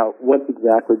figure out what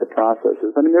exactly the process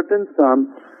is. I mean, there have been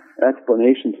some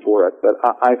explanations for it, but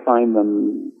I find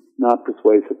them not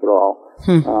persuasive at all,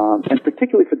 and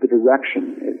particularly for the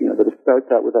direction. That it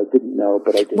starts out with "I didn't know,"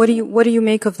 but I did. What do you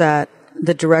make of that?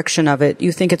 The direction of it?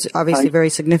 You think it's obviously very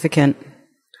significant.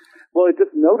 Well, it's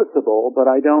just noticeable, but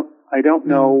I don't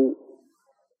know.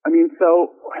 I mean,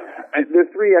 there's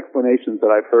three explanations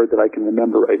that I've heard that I can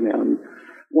remember right now. And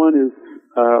one is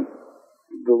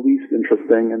the least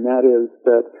interesting, and that is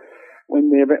that when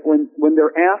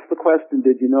they're asked the question,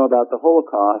 "Did you know about the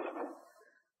Holocaust?"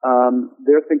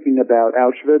 They're thinking about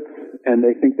Auschwitz, and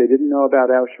they think they didn't know about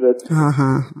Auschwitz,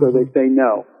 so they say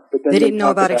no. But then they didn't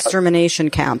know about extermination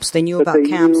camps. They knew about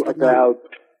camps, but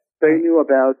they knew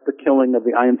about the killing of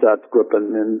the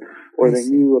Einsatzgruppen, they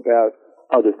knew about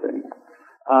other things.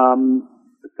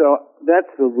 So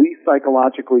that's the least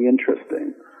psychologically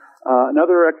interesting.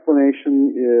 Another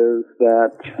explanation is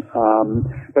that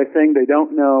by saying they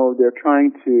don't know, they're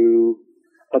trying to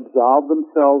absolve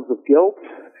themselves of guilt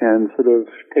and sort of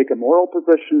take a moral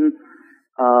position.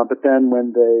 But then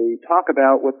when they talk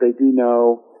about what they do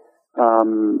know,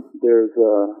 there's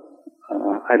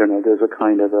a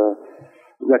kind of a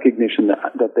recognition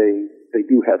that they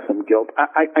do have some guilt.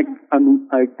 I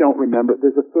don't remember.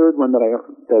 There's a third one that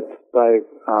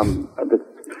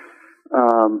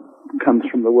comes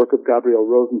from the work of Gabriel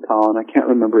Rosenthal, and I can't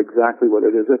remember exactly what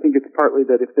it is. I think it's partly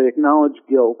that if they acknowledge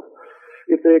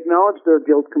their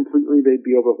guilt completely, they'd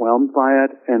be overwhelmed by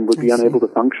it and would be unable to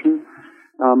function.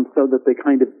 So that they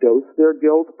kind of dose their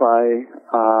guilt by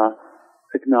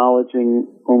acknowledging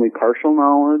only partial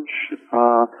knowledge,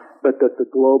 but that the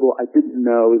global "I didn't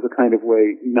know" is a kind of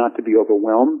way not to be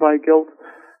overwhelmed by guilt.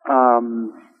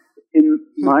 In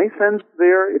my sense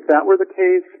there, if that were the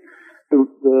case,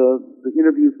 the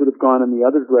interviews would have gone in the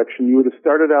other direction. You would have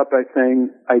started out by saying,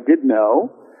 "I did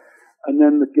know," and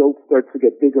then the guilt starts to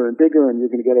get bigger and bigger, and you're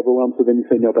going to get overwhelmed, so then you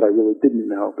say, "No, but I really didn't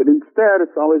know." But instead,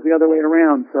 it's always the other way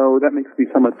around, so that makes me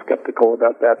somewhat skeptical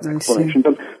about that explanation.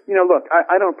 But, look,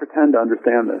 I don't pretend to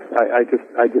understand this.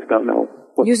 I just don't know.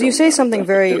 You say something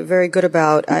very, very good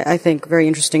about, I think, very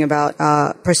interesting about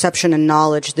perception and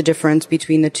knowledge, the difference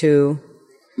between the two.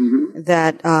 Mm-hmm.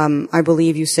 That I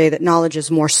believe you say that knowledge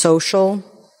is more social.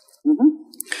 Mm-hmm.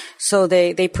 So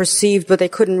they perceived, but they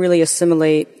couldn't really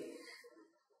assimilate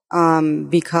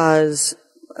because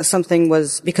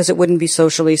it wouldn't be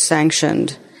socially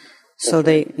sanctioned. So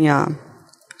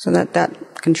so that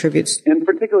contributes. And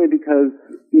particularly because,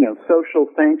 social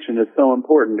sanction is so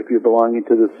important if you're belonging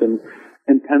to this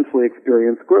intensely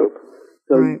experienced group.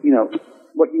 So, right.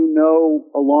 What you know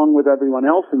along with everyone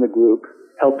else in the group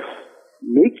helps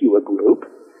make you a group,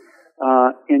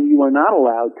 and you are not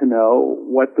allowed to know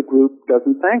what the group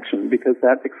doesn't sanction, because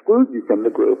that excludes you from the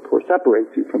group or separates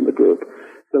you from the group.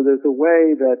 So there's a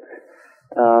way that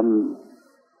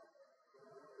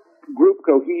group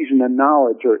cohesion and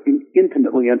knowledge are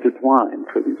intimately intertwined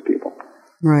for these people.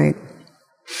 Right.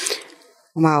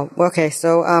 Wow. Okay,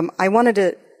 so I wanted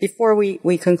to, before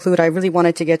we conclude, I really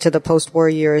wanted to get to the post-war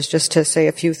years just to say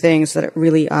a few things that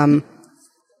really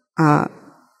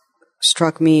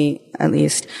struck me, at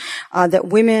least, that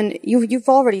women, you've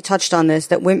already touched on this,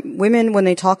 that women, when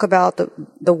they talk about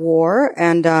the war,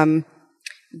 and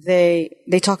they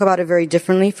talk about it very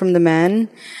differently from the men,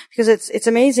 because it's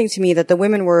amazing to me that the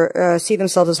women see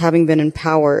themselves as having been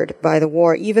empowered by the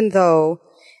war, even though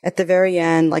at the very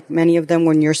end, like many of them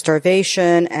were near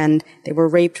starvation and they were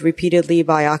raped repeatedly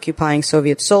by occupying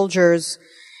Soviet soldiers.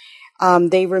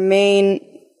 They remain.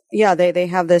 Yeah, they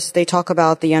have this, they talk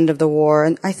about the end of the war,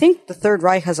 and I think the Third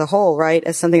Reich as a whole, right,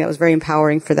 as something that was very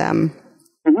empowering for them.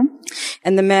 Mm-hmm.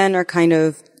 And the men are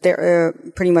they're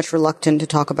pretty much reluctant to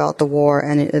talk about the war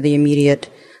and the immediate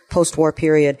post-war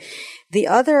period. The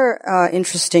other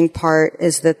interesting part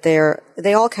is that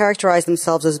they all characterize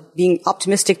themselves as being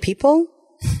optimistic people.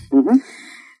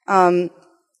 Mm-hmm.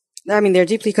 They're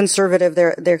deeply conservative,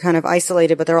 they're kind of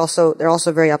isolated, but they're also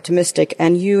very optimistic,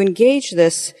 and you engage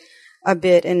this a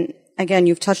bit, and again,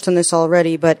 you've touched on this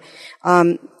already, but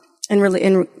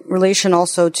in relation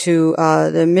also to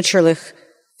the Mitscherlich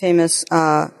famous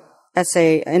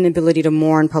essay, Inability to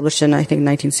Mourn, published in, I think,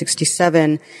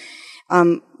 1967,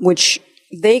 which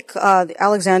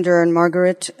Alexander and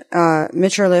Margaret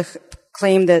Mitscherlich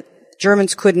claimed that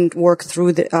Germans couldn't work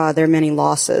through their many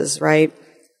losses, right?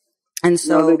 And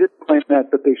so... No, they didn't claim that,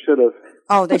 but they should have.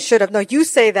 Oh, they should have. No, you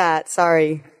say that.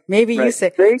 Sorry. Maybe right. you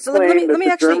say... They so let me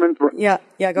actually... Germans were, yeah,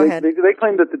 go ahead. They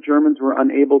claimed that the Germans were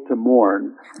unable to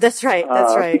mourn. That's right,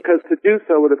 Because to do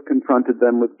so would have confronted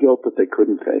them with guilt that they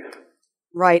couldn't face.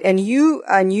 Right, and you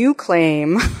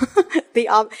claim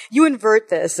you invert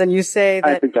this and you say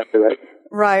that that's exactly right.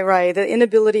 Right. The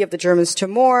inability of the Germans to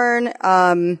mourn,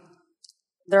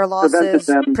 their losses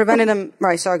prevented them.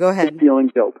 Right. Sorry. Go ahead. Feeling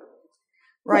guilt.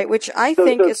 Right, which I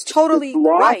think is totally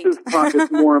right. Loss is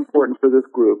more important for this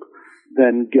group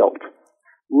than guilt.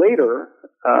 Later,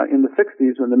 in the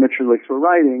 60s, when the Mitscherlichs were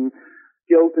writing,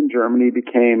 guilt in Germany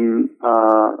became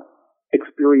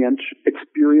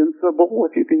experienceable,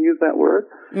 if you can use that word.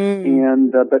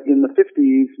 And but in the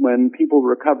 50s, when people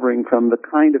were recovering from the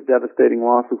kind of devastating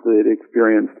losses they had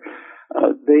experienced,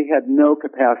 they had no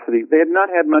capacity. They had not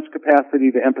had much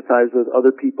capacity to empathize with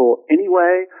other people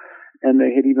anyway, and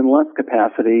they had even less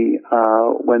capacity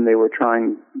when they were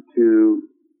trying to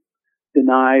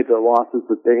deny the losses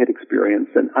that they had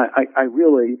experienced. And I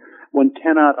really, one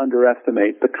cannot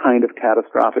underestimate the kind of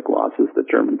catastrophic losses that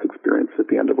Germans experienced at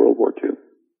the end of World War II.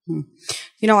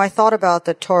 You know, I thought about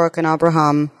the Torok and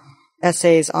Abraham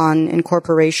essays on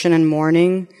incorporation and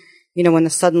mourning. You know, when the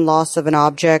sudden loss of an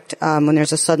object, when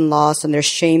there's a sudden loss and there's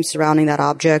shame surrounding that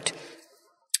object,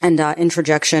 and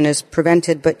introjection is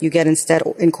prevented, but you get instead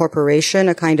incorporation,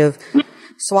 a kind of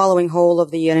swallowing whole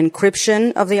of an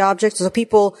encryption of the object. So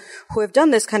people who have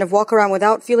done this kind of walk around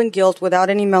without feeling guilt,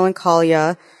 without any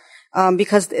melancholia,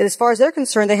 because as far as they're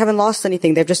concerned, they haven't lost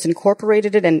anything. They've just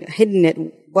incorporated it and hidden it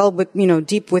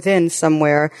deep within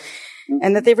somewhere.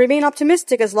 And that they remain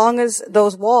optimistic as long as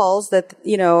those walls that,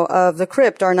 of the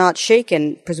crypt are not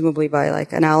shaken, presumably by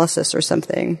like analysis or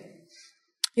something.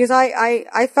 Because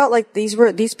I felt like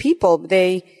these people,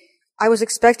 I was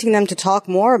expecting them to talk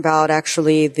more about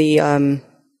actually the,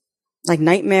 like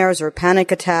nightmares or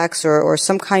panic attacks or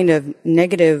some kind of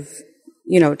negative,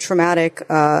 traumatic,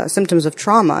 symptoms of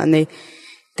trauma. And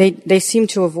they seem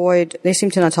to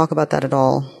not talk about that at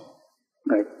all.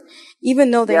 Right.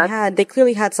 Even though they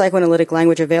clearly had psychoanalytic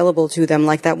language available to them,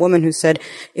 like that woman who said,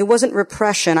 it wasn't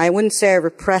repression. I wouldn't say I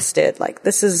repressed it. Like,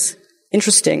 this is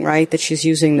interesting, right? That she's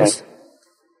using this. Right.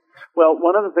 Well,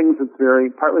 one of the things that's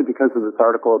partly because of this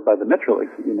article by the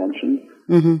Mitscherlichs that you mentioned,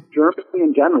 Germany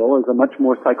in general is a much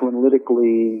more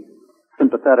psychoanalytically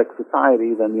sympathetic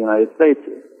society than the United States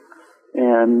is.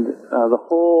 And the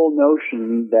whole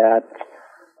notion that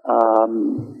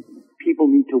people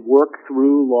need to work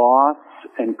through loss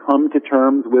and come to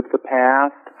terms with the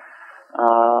past,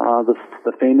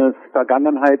 the famous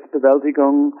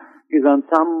Vergangenheitsbewältigung, is on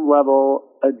some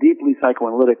level a deeply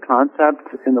psychoanalytic concept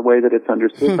in the way that it's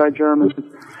understood by Germans.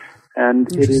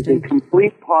 And it is a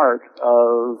complete part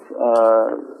of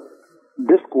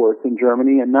discourse in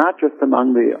Germany, and not just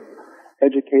among the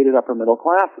educated upper middle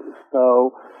classes.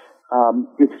 So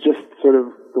it's just sort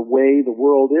of the way the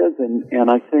world is, and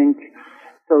I think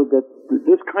so that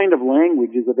this kind of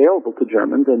language is available to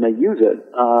Germans, and they use it,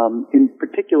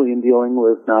 particularly in dealing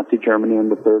with Nazi Germany and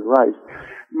the Third Reich.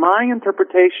 My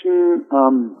interpretation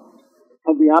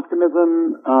of the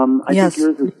optimism, I think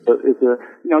yours is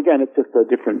again, it's just a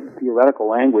different theoretical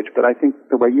language, but I think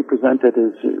the way you present it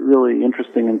is really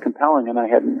interesting and compelling, and I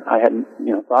hadn't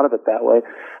thought of it that way.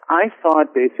 I saw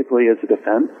it basically as a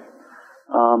defense,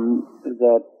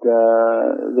 that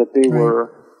they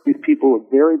were, these people were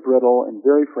very brittle and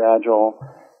very fragile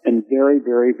and very,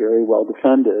 very, very well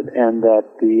defended, and that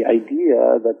the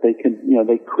idea that they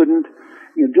couldn't,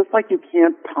 just like you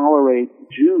can't tolerate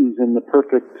Jews in the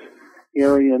perfect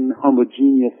Aryan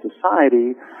homogeneous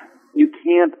society, you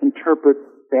can't interpret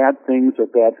bad things or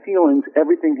bad feelings.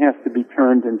 Everything has to be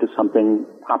turned into something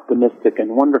optimistic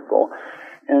and wonderful.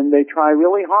 And they try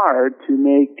really hard to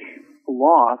make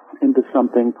loss into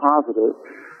something positive.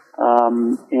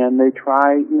 And they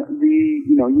try, we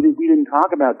didn't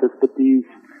talk about this, but these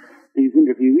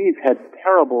interviewees had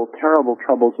terrible, terrible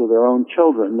troubles with their own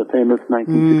children, the famous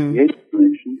 1968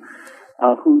 generation,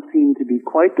 who seemed to be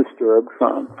quite disturbed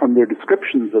from their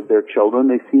descriptions of their children.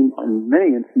 They seem, in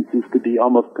many instances, to be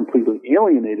almost completely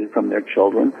alienated from their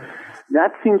children.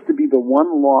 That seems to be the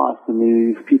one loss in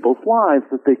these people's lives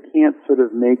that they can't sort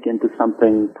of make into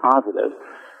something positive.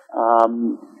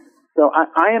 So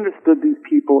I understood these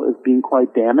people as being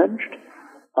quite damaged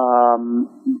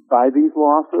by these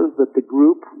losses, that the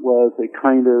group was a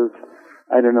kind of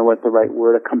I don't know what the right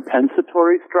word, a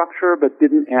compensatory structure, but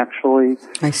didn't actually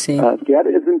get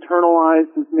as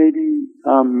internalized as maybe,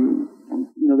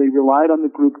 they relied on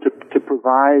the group to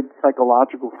provide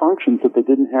psychological functions that they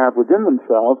didn't have within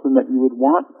themselves and that you would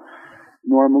want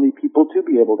normally people to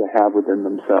be able to have within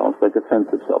themselves, like a sense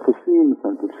of self-esteem, a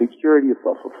sense of security, a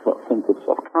sense of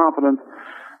self-confidence.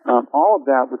 All of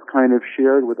that was kind of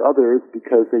shared with others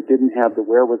because they didn't have the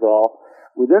wherewithal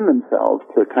within themselves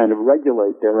to kind of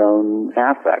regulate their own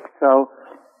affects. So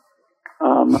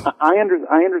I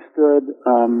understood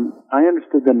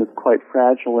them as quite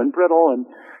fragile and brittle. And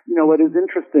what is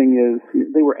interesting is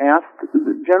they were asked.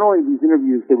 Generally, these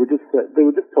interviews they were just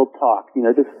told talk.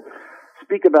 Just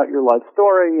speak about your life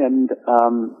story, and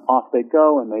off they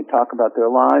go, and they talk about their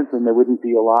lives, and there wouldn't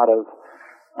be a lot of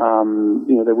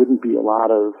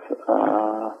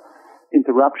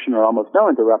interruption or almost no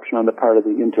interruption on the part of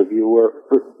the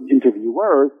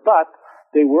interviewers, but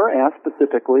they were asked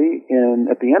specifically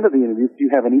at the end of the interviews, do you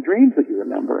have any dreams that you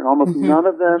remember? And almost none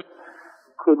of them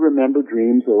could remember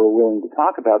dreams or were willing to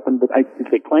talk about them, but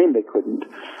they claimed they couldn't.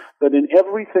 But in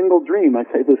every single dream, I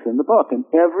say this in the book, in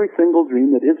every single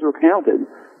dream that is recounted,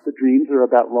 the dreams are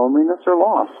about loneliness or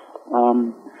loss.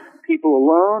 People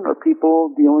alone or people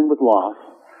dealing with loss.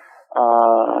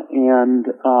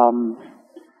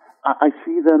 I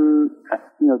see them,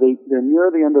 they're near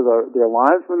the end of their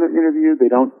lives when they're interviewed. They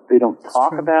don't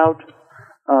talk about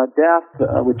death,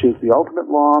 which is the ultimate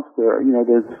loss. There's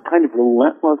this kind of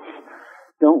relentless,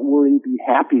 don't worry, be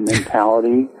happy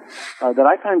mentality that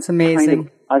I find it's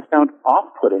amazing. I found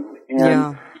off-putting,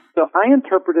 and so I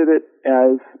interpreted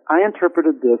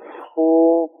this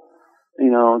whole.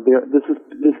 This is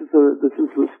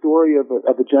the story of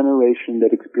a generation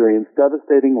that experienced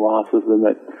devastating losses and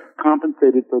that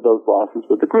compensated for those losses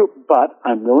with the group. But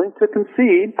I'm willing to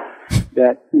concede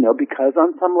that, because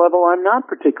on some level I'm not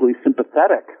particularly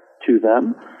sympathetic to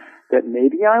them, that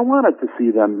maybe I wanted to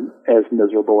see them as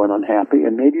miserable and unhappy,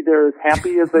 and maybe they're as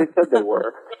happy as they said they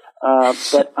were.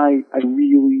 But I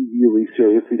really, really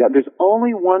seriously doubt. There's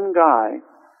only one guy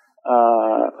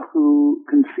who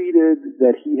conceded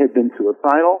that he had been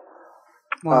suicidal.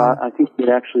 Wow. I think he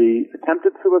had actually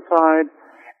attempted suicide,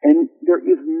 and there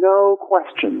is no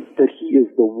question that he is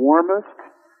the warmest,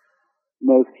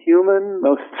 most human,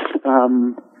 most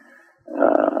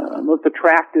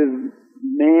attractive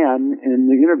man in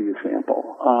the interview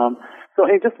sample. So,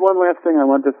 hey, just one last thing I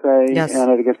want to say,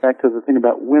 Anna, to get back to the thing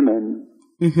about women.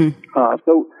 Mm-hmm.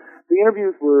 So the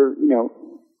interviews were,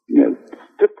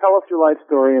 just tell us your life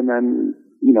story and then,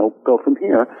 go from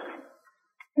here.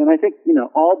 And I think,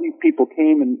 all these people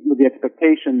came in with the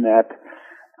expectation that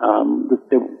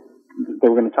they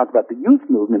were going to talk about the youth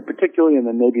movement particularly, and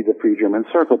then maybe the Free German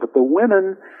Circle. But the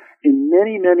women, in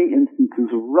many, many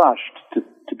instances, rushed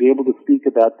to be able to speak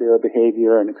about their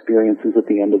behavior and experiences at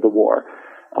the end of the war,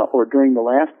 or during the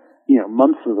last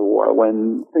months of the war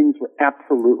when things were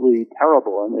absolutely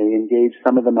terrible, and they engaged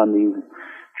some of them on these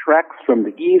treks from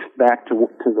the east back to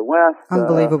the west.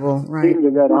 Unbelievable, right? Seeing the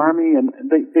Red Army, and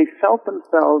they felt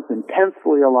themselves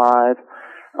intensely alive.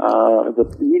 The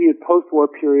immediate post-war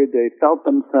period, they felt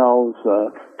themselves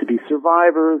to be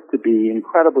survivors, to be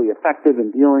incredibly effective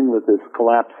in dealing with this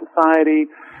collapsed society,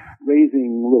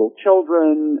 raising little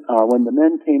children. When the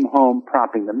men came home,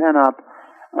 propping the men up.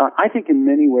 I think in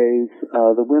many ways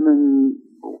the women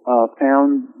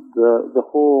found the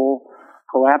whole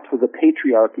collapse of the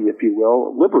patriarchy, if you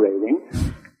will, liberating.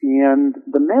 And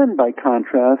the men, by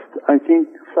contrast, I think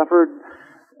suffered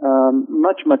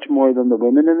much, much more than the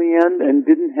women in the end, and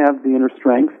didn't have the inner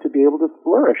strength to be able to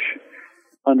flourish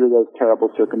under those terrible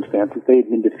circumstances. They had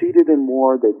been defeated in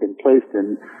war. They'd been placed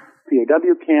in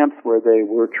POW camps where they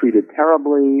were treated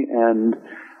terribly, and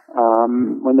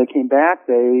when they came back,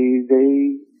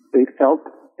 they felt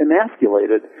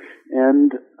emasculated.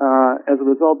 And as a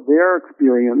result, their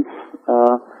experience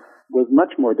was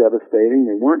much more devastating.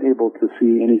 They weren't able to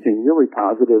see anything really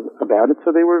positive about it,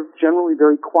 so they were generally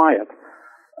very quiet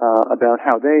about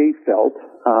how they felt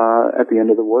at the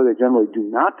end of the war. They generally do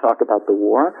not talk about the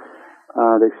war.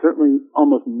 They certainly,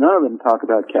 almost none of them talk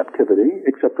about captivity,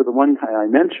 except for the one guy I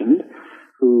mentioned,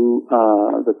 who,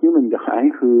 the human guy,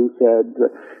 who said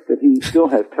that he still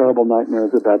has terrible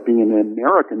nightmares about being in an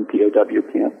American POW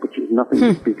camp, which is nothing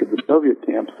to speak of the Soviet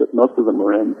camps that most of them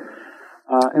were in.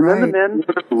 And then the men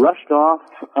sort of rushed off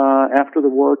after the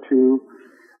war to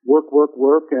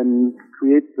work, and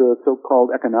create the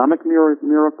so-called economic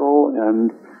miracle,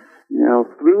 and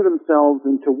threw themselves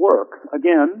into work.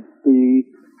 Again, the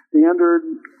standard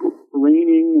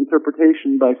reigning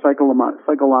interpretation by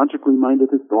psychologically minded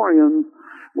historians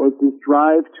was this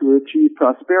drive to achieve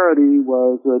prosperity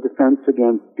was a defense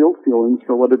against guilt feelings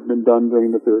for what had been done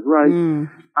during the Third Reich.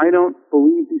 I don't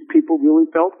believe these people really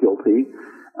felt guilty.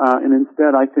 And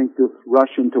instead, I think this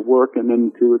rush into work and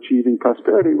into achieving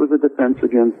prosperity was a defense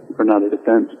against, or not a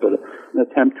defense, but an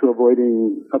attempt to avoid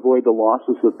the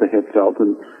losses that they had felt,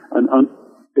 and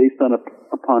based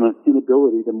upon an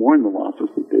inability to mourn the losses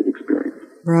that they'd experienced.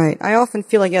 Right. I often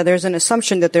feel like, there's an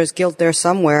assumption that there's guilt there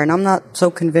somewhere, and I'm not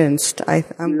so convinced. I'm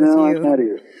with you. I'm not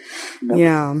either. No.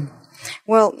 Yeah.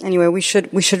 Well, anyway, we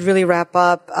should really wrap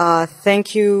up.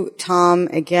 Thank you, Tom,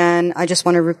 again. I just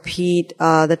want to repeat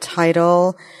the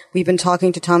title. We've been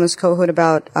talking to Thomas Kohut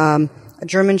about a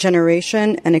German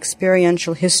generation, an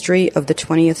experiential history of the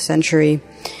 20th century.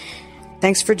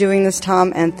 Thanks for doing this,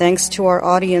 Tom, and thanks to our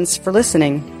audience for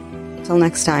listening. Till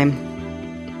next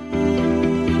time.